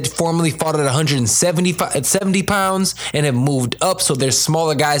 guys that formerly fought at 70 pounds and have moved up. So they're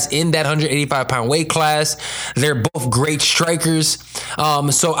smaller guys in that 185-pound weight class. They're both great strikers.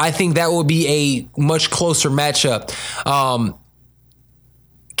 So I think that will be a much closer matchup.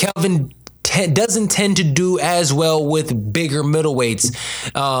 Kelvin doesn't tend to do as well with bigger middleweights.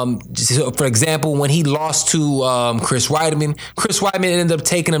 So for example, when he lost to Chris Weidman ended up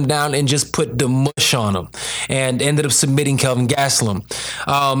taking him down and just put the mush on him and ended up submitting Kelvin Gastelum.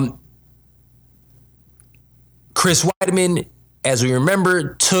 Chris Weidman, as we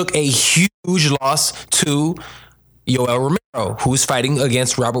remember, took a huge loss to Yoel Romero, who's fighting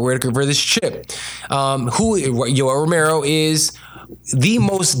against Robert Whittaker for this chip. Yoel Romero is the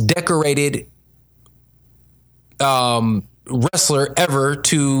most decorated wrestler ever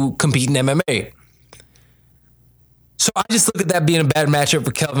to compete in MMA. So I just look at that being a bad matchup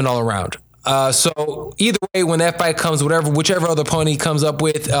for Kelvin all around. So either way, when that fight comes, whichever other opponent he comes up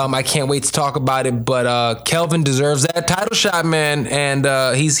with, I can't wait to talk about it. But Kelvin deserves that title shot, man,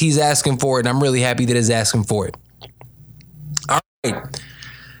 and he's asking for it, and I'm really happy that he's asking for it. All right.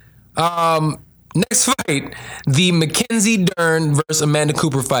 Next fight, the Mackenzie Dern versus Amanda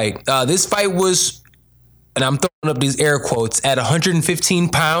Cooper fight. This fight was, and I'm throwing up these air quotes, at 115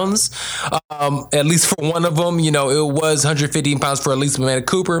 pounds, at least for one of them. It was 115 pounds for at least Amanda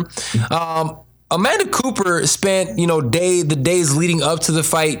Cooper. Amanda Cooper spent, the days leading up to the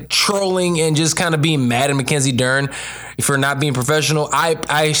fight trolling and just kind of being mad at Mackenzie Dern for not being professional. I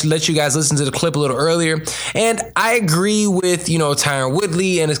let you guys listen to the clip a little earlier, and I agree with, Tyron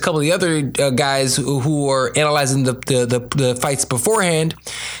Woodley and a couple of the other guys who are analyzing the fights beforehand,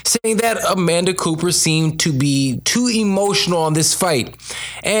 saying that Amanda Cooper seemed to be too emotional on this fight.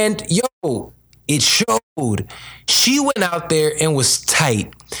 And it showed. She went out there and was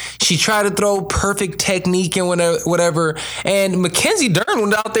tight. She tried to throw perfect technique and whatever. And Mackenzie Dern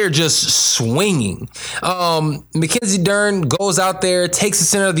went out there just swinging. Mackenzie Dern goes out there, takes the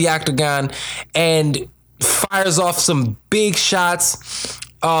center of the octagon, and fires off some big shots.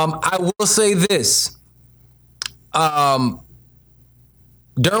 I will say this. Dern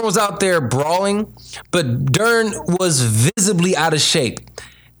was out there brawling, but Dern was visibly out of shape.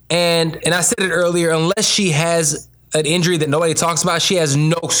 And I said it earlier, unless she has an injury that nobody talks about, she has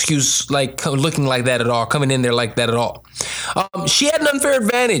no excuse looking like that at all, coming in there like that at all. She had an unfair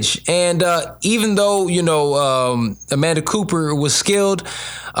advantage. And even though, Amanda Cooper was skilled,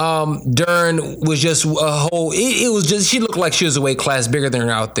 Dern was just she looked like she was a weight class bigger than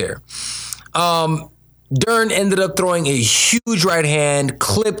her out there. Dern ended up throwing a huge right hand,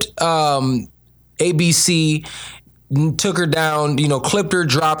 clipped ABC, took her down, clipped her,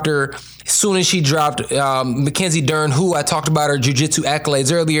 dropped her. As soon as she dropped, Mackenzie Dern, who I talked about her jiu-jitsu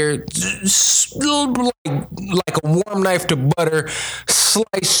accolades earlier, like a warm knife to butter,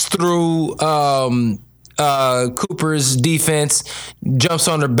 sliced through Cooper's defense, jumps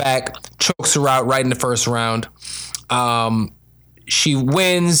on her back, chokes her out right in the first round. She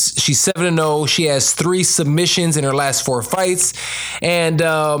wins. She's 7-0. She has 3 submissions in her last 4 fights. And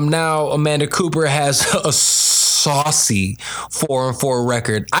now Amanda Cooper has a saucy 4-4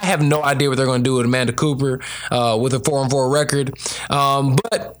 record. I have no idea what they're going to do with Amanda Cooper with a 4-4 record.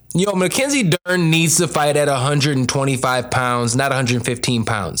 But Mackenzie Dern needs to fight at 125 pounds, not 115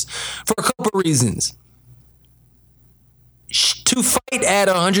 pounds, for a couple of reasons. To fight at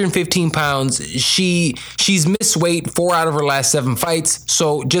 115 pounds, she's missed weight 4 out of her last 7 fights,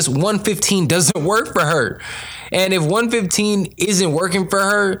 so just 115 doesn't work for her. And if 115 isn't working for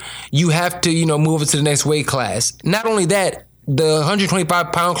her, you have to, move it to the next weight class. Not only that, the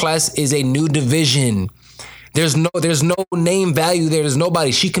 125-pound class is a new division. There's no name value there. There's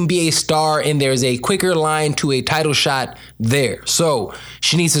nobody. She can be a star, and there's a quicker line to a title shot there. So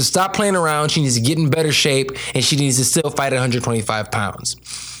she needs to stop playing around. She needs to get in better shape, and she needs to still fight at 125 pounds.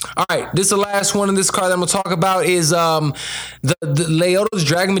 All right, this is the last one in this card that I'm going to talk about is the Lyoto's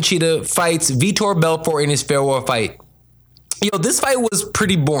Dragon Machida fights Vitor Belfort in his farewell fight. This fight was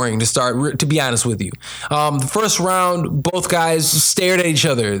pretty boring to start, to be honest with you. The first round, both guys stared at each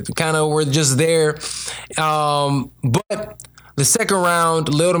other, kind of were just there. But the second round,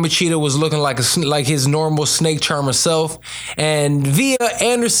 Lyoto Machida was looking like his normal snake charmer self. And via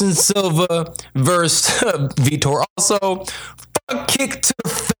Anderson Silva versus Vitor also, kick to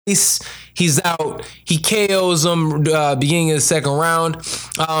the face. He's out. He KOs him beginning of the second round.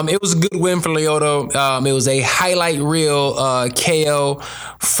 It was a good win for Lyoto. It was a highlight reel KO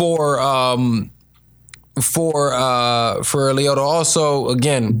for Lyoto. Also,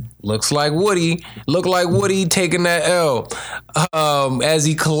 again, looked like Woody taking that L as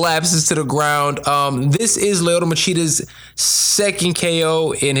he collapses to the ground. This is Lyoto Machida's second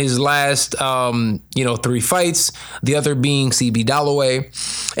KO in his last 3 fights, the other being CB Dalloway.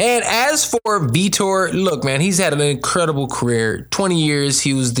 And as for Vitor, look, man, he's had an incredible career. 20 years.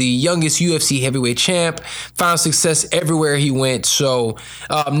 He was the youngest UFC heavyweight champ, found success everywhere he went. So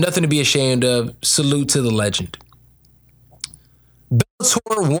nothing to be ashamed of. Salute to the legend.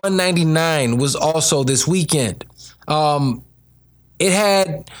 Bellator 199 was also this weekend. It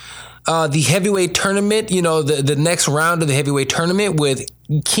had the heavyweight tournament, the next round of the heavyweight tournament with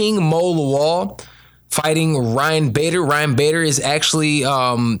King Mo Lawal fighting Ryan Bader. Ryan Bader is actually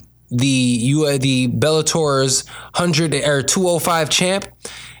the Bellator's 205 champ.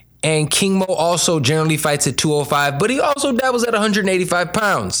 And King Mo also generally fights at 205, but he also dabbles at 185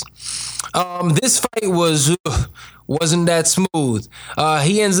 pounds. This fight wasn't that smooth.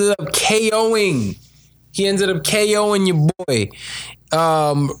 He ended up KOing your boy.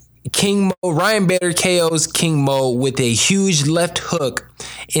 King Mo, Ryan Bader KOs King Mo with a huge left hook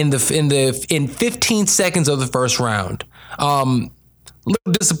in 15 seconds of the first round. A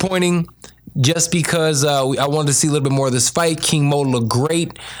little disappointing. Just because I wanted to see a little bit more of this fight. King Mo looked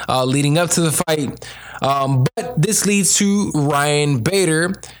great leading up to the fight. But this leads to Ryan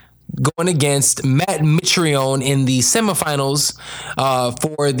Bader going against Matt Mitrione in the semifinals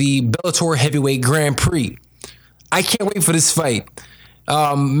for the Bellator Heavyweight Grand Prix. I can't wait for this fight.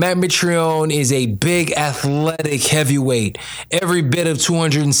 Matt Mitrione is a big athletic heavyweight, every bit of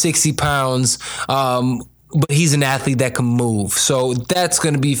 260 pounds. But he's an athlete that can move. So that's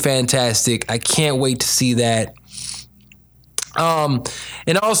going to be fantastic. I can't wait to see that.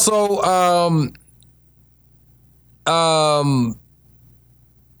 And also,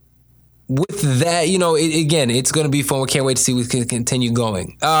 with that, it's going to be fun. We can't wait to see we can continue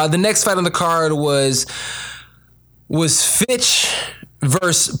going. The next fight on the card was Fitch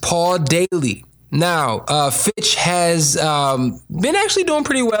versus Paul Daly. Now, Fitch has been actually doing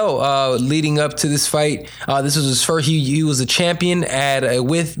pretty well leading up to this fight. This was his first. He was a champion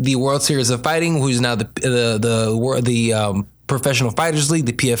with the World Series of Fighting, who's now the Professional Fighters League,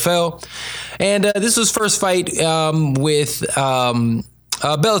 the PFL, and this was his first fight with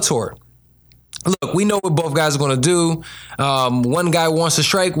Bellator. Look, we know what both guys are going to do. One guy wants to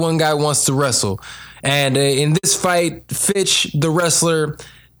strike, one guy wants to wrestle, and in this fight, Fitch, the wrestler,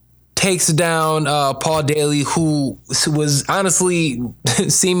 takes down Paul Daly, who was honestly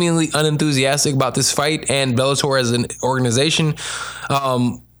seemingly unenthusiastic about this fight and Bellator as an organization.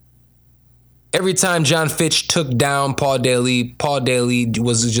 Every time John Fitch took down Paul Daly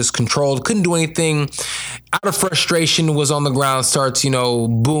was just controlled, couldn't do anything. Out of frustration, was on the ground, starts,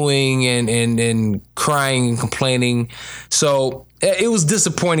 booing and crying and complaining. So it was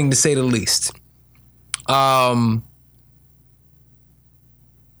disappointing to say the least.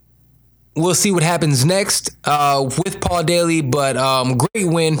 We'll see what happens next with Paul Daly, but great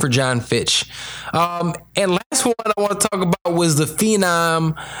win for John Fitch. And last one I want to talk about was the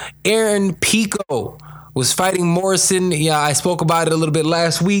Phenom Aaron Pico was fighting Morrison. Yeah, I spoke about it a little bit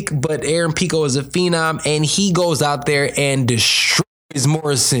last week, but Aaron Pico is a Phenom, and he goes out there and destroys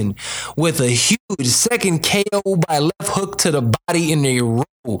Morrison with a huge second KO by left hook to the body in a row.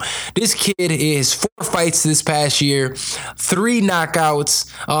 This kid is 4 fights this past year, 3 knockouts.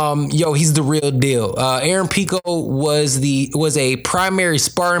 He's the real deal. Aaron Pico was a primary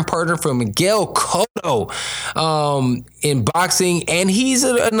sparring partner for Miguel Cotto in boxing, and he's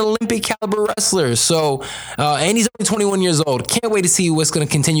an Olympic caliber wrestler. So, and he's only 21 years old. Can't wait to see what's going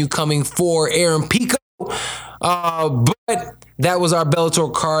to continue coming for Aaron Pico. But that was our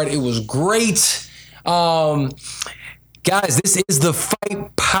Bellator card. It was great. Guys, this is the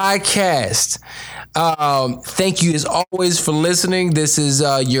Fight Podcast. Thank you as always for listening. This is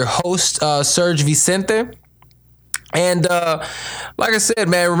your host, Serge Vicente. And like I said,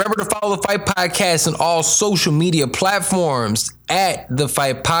 man, remember to follow the Fight Podcast on all social media platforms at the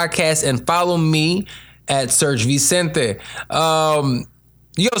Fight Podcast, and follow me at Serge Vicente.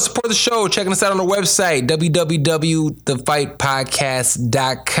 Support the show. Checking us out on the website,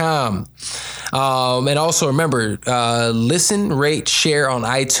 www.thefightpodcast.com. And also remember, listen, rate, share on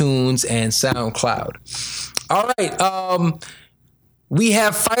iTunes and SoundCloud. All right. We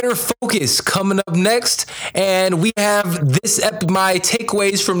have Fighter Focus coming up next, and we have my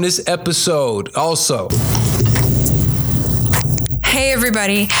takeaways from this episode also. Hey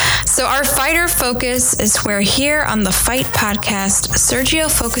everybody. So our Fighter Focus is where here on the Fight Podcast,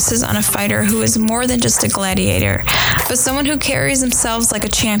 Sergio focuses on a fighter who is more than just a gladiator, but someone who carries themselves like a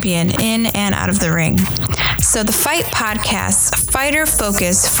champion in and out of the ring. So the Fight Podcast's Fighter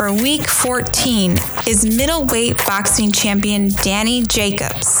Focus for week 14 is middleweight boxing champion Danny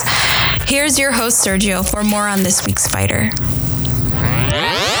Jacobs. Here's your host Sergio for more on this week's fighter.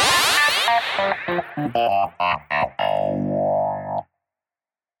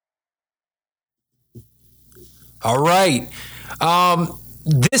 All right.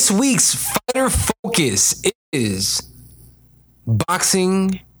 This week's Fighter Focus is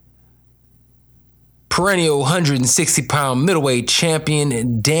boxing perennial 160-pound middleweight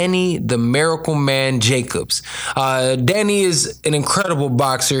champion Danny the Miracle Man Jacobs. Danny is an incredible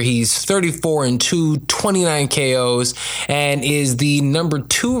boxer. He's 34-2, 29 KOs, and is the number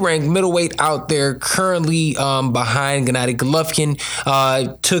 2 ranked middleweight out there currently behind Gennady Golovkin.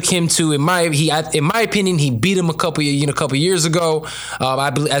 Took him to, in my opinion, he beat him a couple years ago.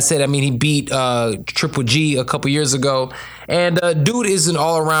 He beat Triple G a couple years ago, and dude is an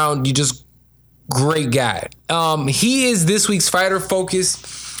all around great guy. He is this week's Fighter Focus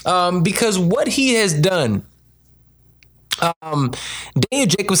because what he has done. Daniel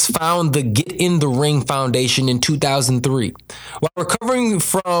Jacobs found the Get in the Ring Foundation in 2003 while recovering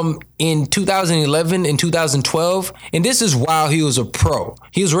from in 2011 and 2012, and this is while he was a pro.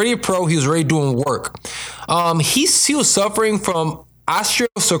 He was already a pro. He was already doing work. He was suffering from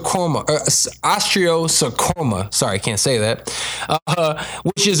osteosarcoma. Sorry, I can't say that.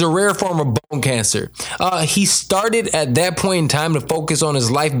 Which is a rare form of bone cancer. He started at that point in time to focus on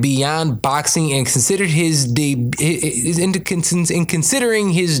his life beyond boxing and considered in considering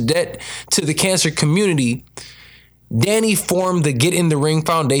his debt to the cancer community. Danny formed the Get in the Ring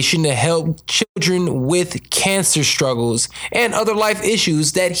Foundation to help children with cancer struggles and other life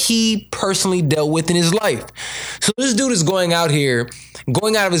issues that he personally dealt with in his life. So this dude is going out of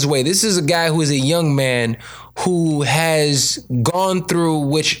his way. This is a guy who is a young man who has gone through,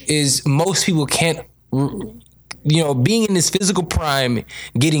 which is most people can't, being in his physical prime,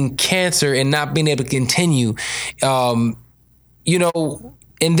 getting cancer and not being able to continue,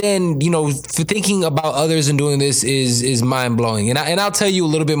 and then, for thinking about others and doing this is mind blowing. And I'll tell you a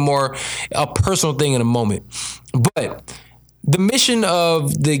little bit more, a personal thing in a moment. But the mission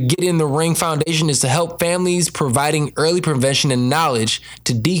of the Get in the Ring Foundation is to help families providing early prevention and knowledge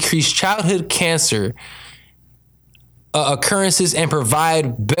to decrease childhood cancer occurrences and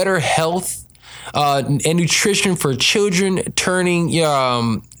provide better health and nutrition for children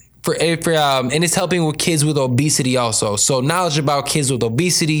and it's helping with kids with obesity also. So knowledge about kids with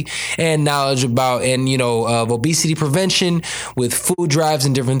obesity and knowledge about of obesity prevention with food drives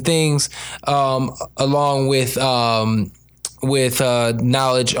and different things, along with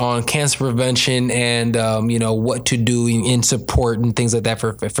knowledge on cancer prevention and what to do in support and things like that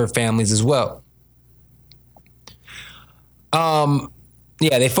for families as well.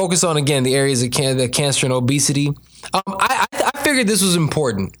 They focus on, again, the areas of cancer and obesity. I figured this was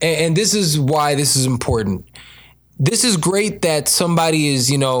important, and this is why this is important. This is great that somebody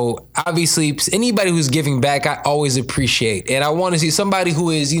is, obviously anybody who's giving back, I always appreciate. And I want to see somebody who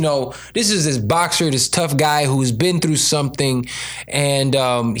is, this is this boxer, this tough guy who's been through something and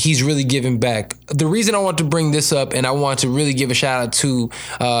he's really giving back. The reason I want to bring this up and I want to really give a shout out to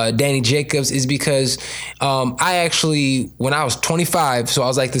Danny Jacobs is because I actually, when I was 25, so I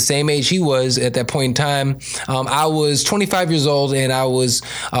was like the same age he was at that point in time, I was 25 years old and I was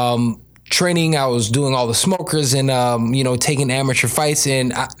training. I was doing all the smokers and, taking amateur fights.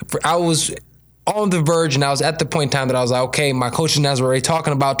 And I was on the verge and I was at the point in time that I was like, okay, my coaches now were already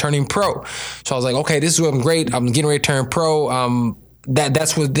talking about turning pro. So I was like, okay, this is what I'm great. I'm getting ready to turn pro.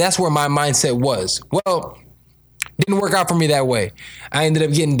 That's where my mindset was. Well, didn't work out for me that way. I ended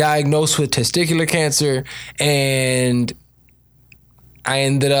up getting diagnosed with testicular cancer and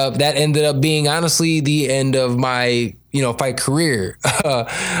that ended up being honestly the end of my fight career.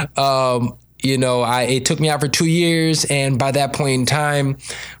 It took me out for 2 years. And by that point in time,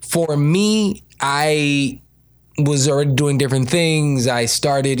 for me, I was already doing different things. I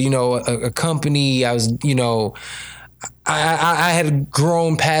started, a company. I was, I had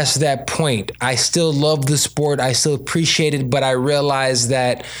grown past that point. I still love the sport. I still appreciate it, but I realized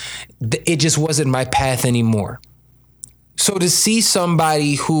that it just wasn't my path anymore. So to see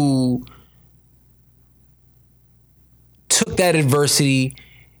somebody who took that adversity,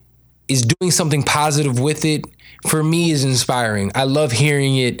 is doing something positive with it, for me is inspiring. I love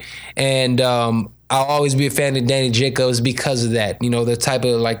hearing it. And I'll always be a fan of Danny Jacobs because of that, the type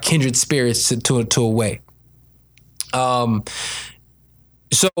of like kindred spirits to a way.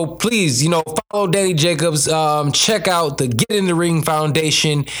 So please, follow Danny Jacobs, check out the Get in the Ring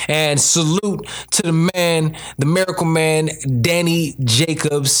Foundation, and salute to the man, the miracle man, Danny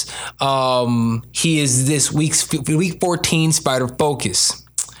Jacobs. He is this week 14 Spider Focus.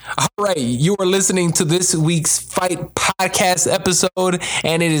 All right, you are listening to this week's Fight Podcast episode,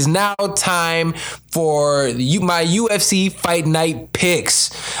 and it is now time for my UFC Fight Night picks.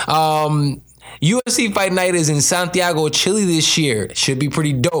 UFC Fight Night is in Santiago, Chile this year. Should be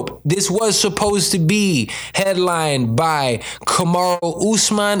pretty dope. This was supposed to be headlined by Kamaru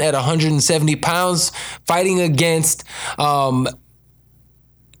Usman at 170 pounds, fighting against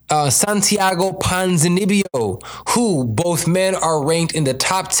Santiago Ponzinibbio, who both men are ranked in the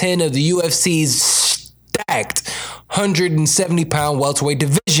top 10 of the UFC's stacked 170-pound welterweight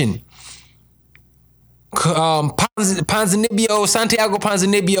division. Santiago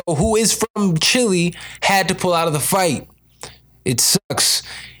Ponzinibbio, who is from Chile, had to pull out of the fight. It sucks.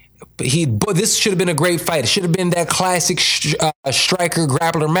 But this should have been a great fight. It should have been that classic striker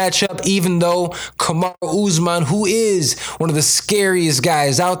grappler matchup, even though Kamaru Usman, who is one of the scariest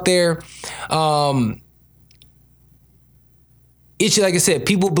guys out there, it's like I said,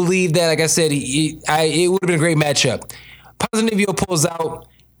 people believe that, like I said, it would have been a great matchup. Ponzinibbio pulls out,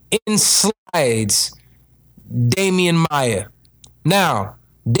 in slides Demian Maia. Now,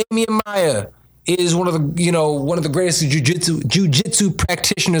 Demian Maia is one of the greatest jiu-jitsu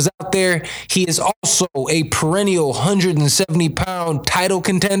practitioners out there. He is also a perennial 170-pound title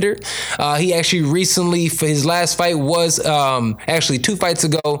contender. He actually recently, for his last fight was actually 2 fights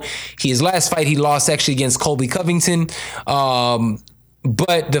ago. His last fight he lost actually against Colby Covington.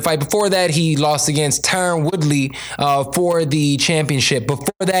 But the fight before that, he lost against Tyron Woodley for the championship.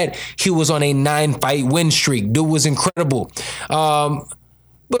 Before that, he was on a 9-fight win streak. Dude was incredible.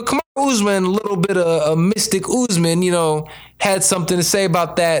 But Kamaru Usman, a little bit of a Mystic Usman, had something to say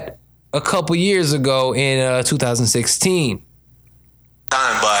about that a couple years ago in 2016.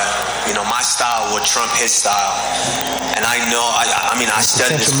 But my style would trump his style, and I know. I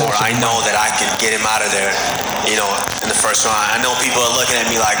studied this sport. I know that I can get him out of there. In the first round. I know people are looking at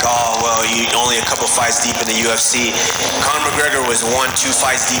me like, oh, well, you only a couple fights deep in the UFC. Conor McGregor was 1-2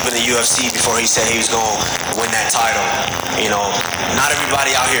 fights deep in the UFC before he said he was going to win that title. Not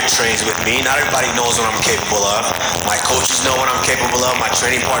everybody out here trains with me. Not everybody knows what I'm capable of. My coaches know what I'm capable of. My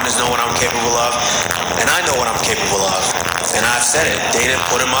training partners know what I'm capable of. And I know what I'm capable of. And I've said it. Dana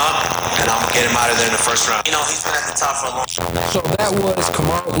put him up, and I'm going to get him out of there in the first round. He's been at the top for a long time. So that was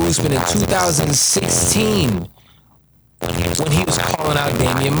Kamaru Usman in 2016. When he was calling out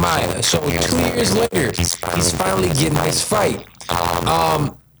Damian Maia. So 2 years later, he's finally getting his fight.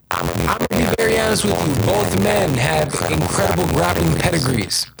 I'm going to be very honest with you. Both men have incredible grappling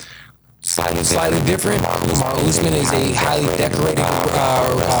pedigrees. Slightly different. Kamaru Usman is a highly decorated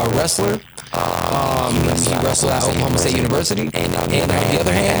wrestler. He wrestled at Oklahoma State University. And on the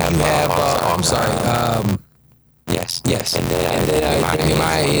other hand, you have, Yes. And then Damian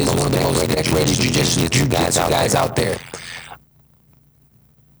Maia is one of the most decorated jiu-jitsu guys out there.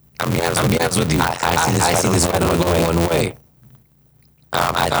 I'll be honest with you. I see this fight only going one way.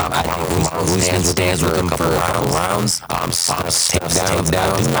 I think Kamaru stands with him for a couple rounds. Takes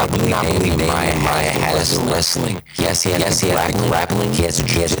down. I believe Damian Maia has wrestling. Yes, he has grappling. He has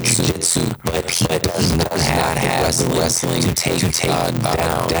jiu-jitsu. But he does not have the wrestling to take down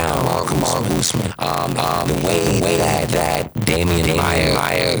Kamaru Usman. The way that Damian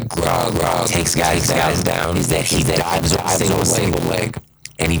Maia takes guys down is that he dives on a single leg.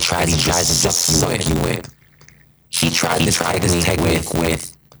 And he tries to just suck you in. He tried this technique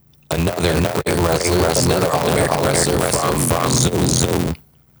with another All-American wrestler from Zoom.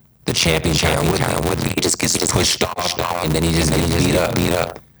 The champion Woodley. He just gets pushed off, and then he just beat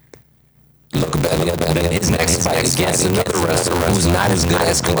up. Look at his next fight against another wrestler who's not as good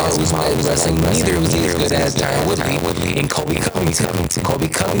as Kamaru Usman wrestling. Neither was as good as Tyron Woodley and Colby Covington. Colby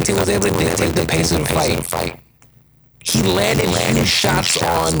Covington was able to dictate the pace of the fight. He landed shots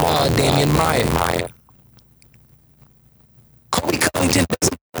on Damian Maia. Colby Covington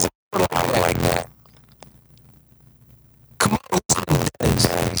doesn't work like that. Kamaru Usman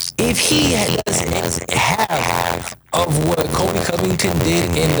does. If he doesn't have of what Colby Covington did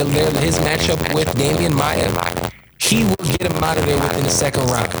in his matchup with Damian Maia, he will get him out of there within the second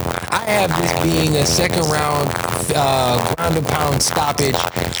round. I have this being a second round ground and pound stoppage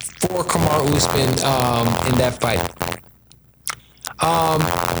for Kamaru Usman in that fight.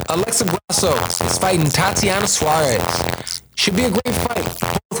 Alexa Grasso is fighting Tatiana Suarez. Should be a great fight.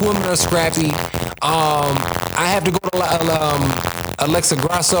 Both women are scrappy. I have to go to Alexa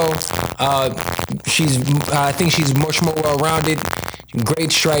Grasso. I think she's much more well-rounded.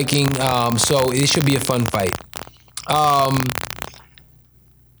 Great striking. So it should be a fun fight.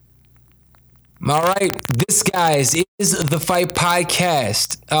 All right, this, guys, is the Fight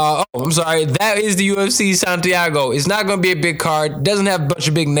Podcast. I'm sorry, that is the UFC Santiago. It's not going to be a big card. Doesn't have a bunch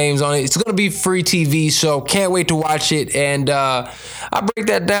of big names on it. It's going to be free TV, so can't wait to watch it. And I'll break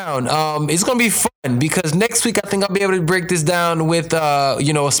that down. It's going to be fun because next week I think I'll be able to break this down with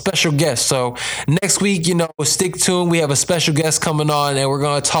a special guest. So next week, stick tuned. We have a special guest coming on, and we're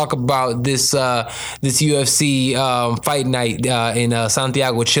going to talk about this UFC fight night in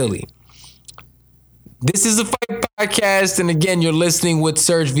Santiago, Chile. This is the Fight Podcast, and again, you're listening with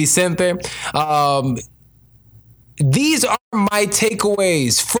Serge Vicente. These are my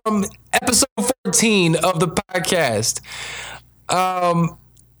takeaways from episode 14 of the podcast.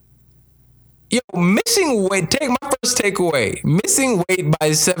 Missing weight. Take my first takeaway. Missing weight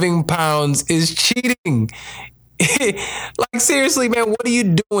by 7 pounds is cheating. Like, seriously, man, what are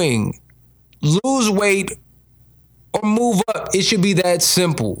you doing? Lose weight or move up. It should be that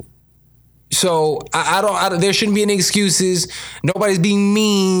simple. So I don't. There shouldn't be any excuses. Nobody's being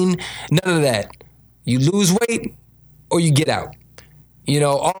mean. None of that. You lose weight or you get out.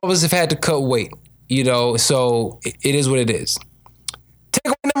 All of us have had to cut weight. So it is what it is.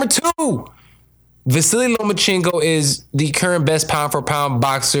 Takeaway number 2: Vasily Lomachenko is the current best pound for pound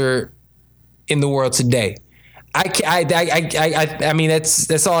boxer in the world today. I mean,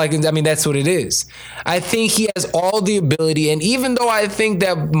 that's all I can. I mean, that's what it is. I think he has all the ability, and even though I think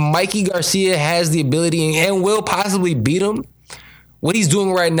that Mikey Garcia has the ability and will possibly beat him, what he's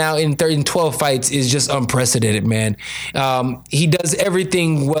doing right now in 12 fights is just unprecedented, man. He does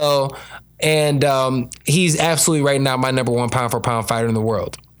everything well, and he's absolutely right now my number one pound for pound fighter in the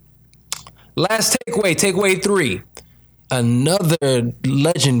world. Last takeaway 3. Another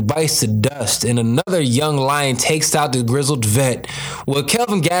legend bites the dust, and another young lion takes out the grizzled vet. With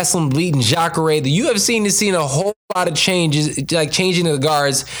Kelvin Gastelum beating Jacare, the UFC has seen a whole lot of changes, like changing the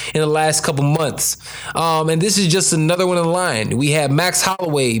guards in the last couple months. And this is just another one in line. We had Max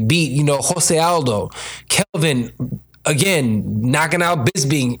Holloway beat, Jose Aldo. Kelvin, again, knocking out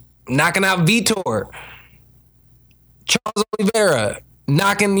Bisping, knocking out Vitor. Charles Oliveira,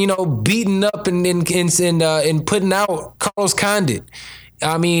 knocking, beating up and putting out Carlos Condit.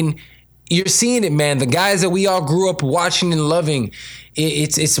 I mean, you're seeing it, man. The guys that we all grew up watching and loving,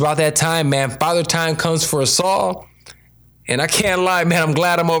 it's about that time, man. Father Time comes for us all. And I can't lie, man, I'm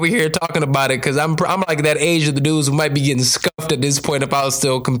glad I'm over here talking about it, because I'm like that age of the dudes who might be getting scuffed at this point if I was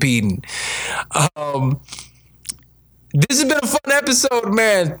still competing. This has been a fun episode,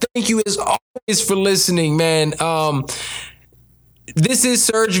 man. Thank you as always for listening, man. This is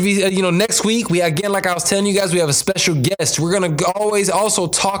Serge. Next week we again, like I was telling you guys, we have a special guest. We're gonna always also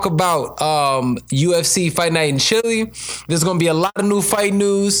talk about UFC Fight Night in Chile. There's gonna be a lot of new fight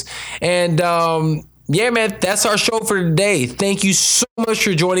news, and yeah, man, that's our show for today. Thank you so much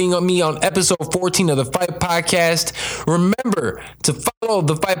for joining me on episode 14 of the Fight Podcast. Remember to follow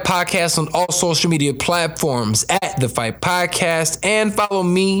the Fight Podcast on all social media platforms at the Fight Podcast, and follow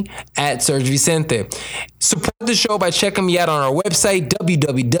me at Serge Vicente. Support the show by checking me out on our website,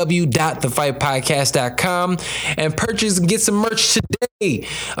 www.thefightpodcast.com, and purchase and get some merch today.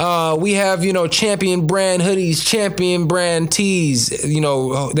 We have, champion brand hoodies, champion brand tees.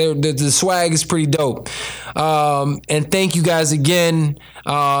 The swag is pretty dope. And thank you guys again.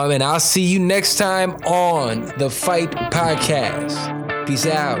 And I'll see you next time on the Fight Podcast. Peace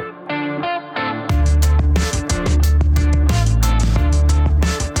out.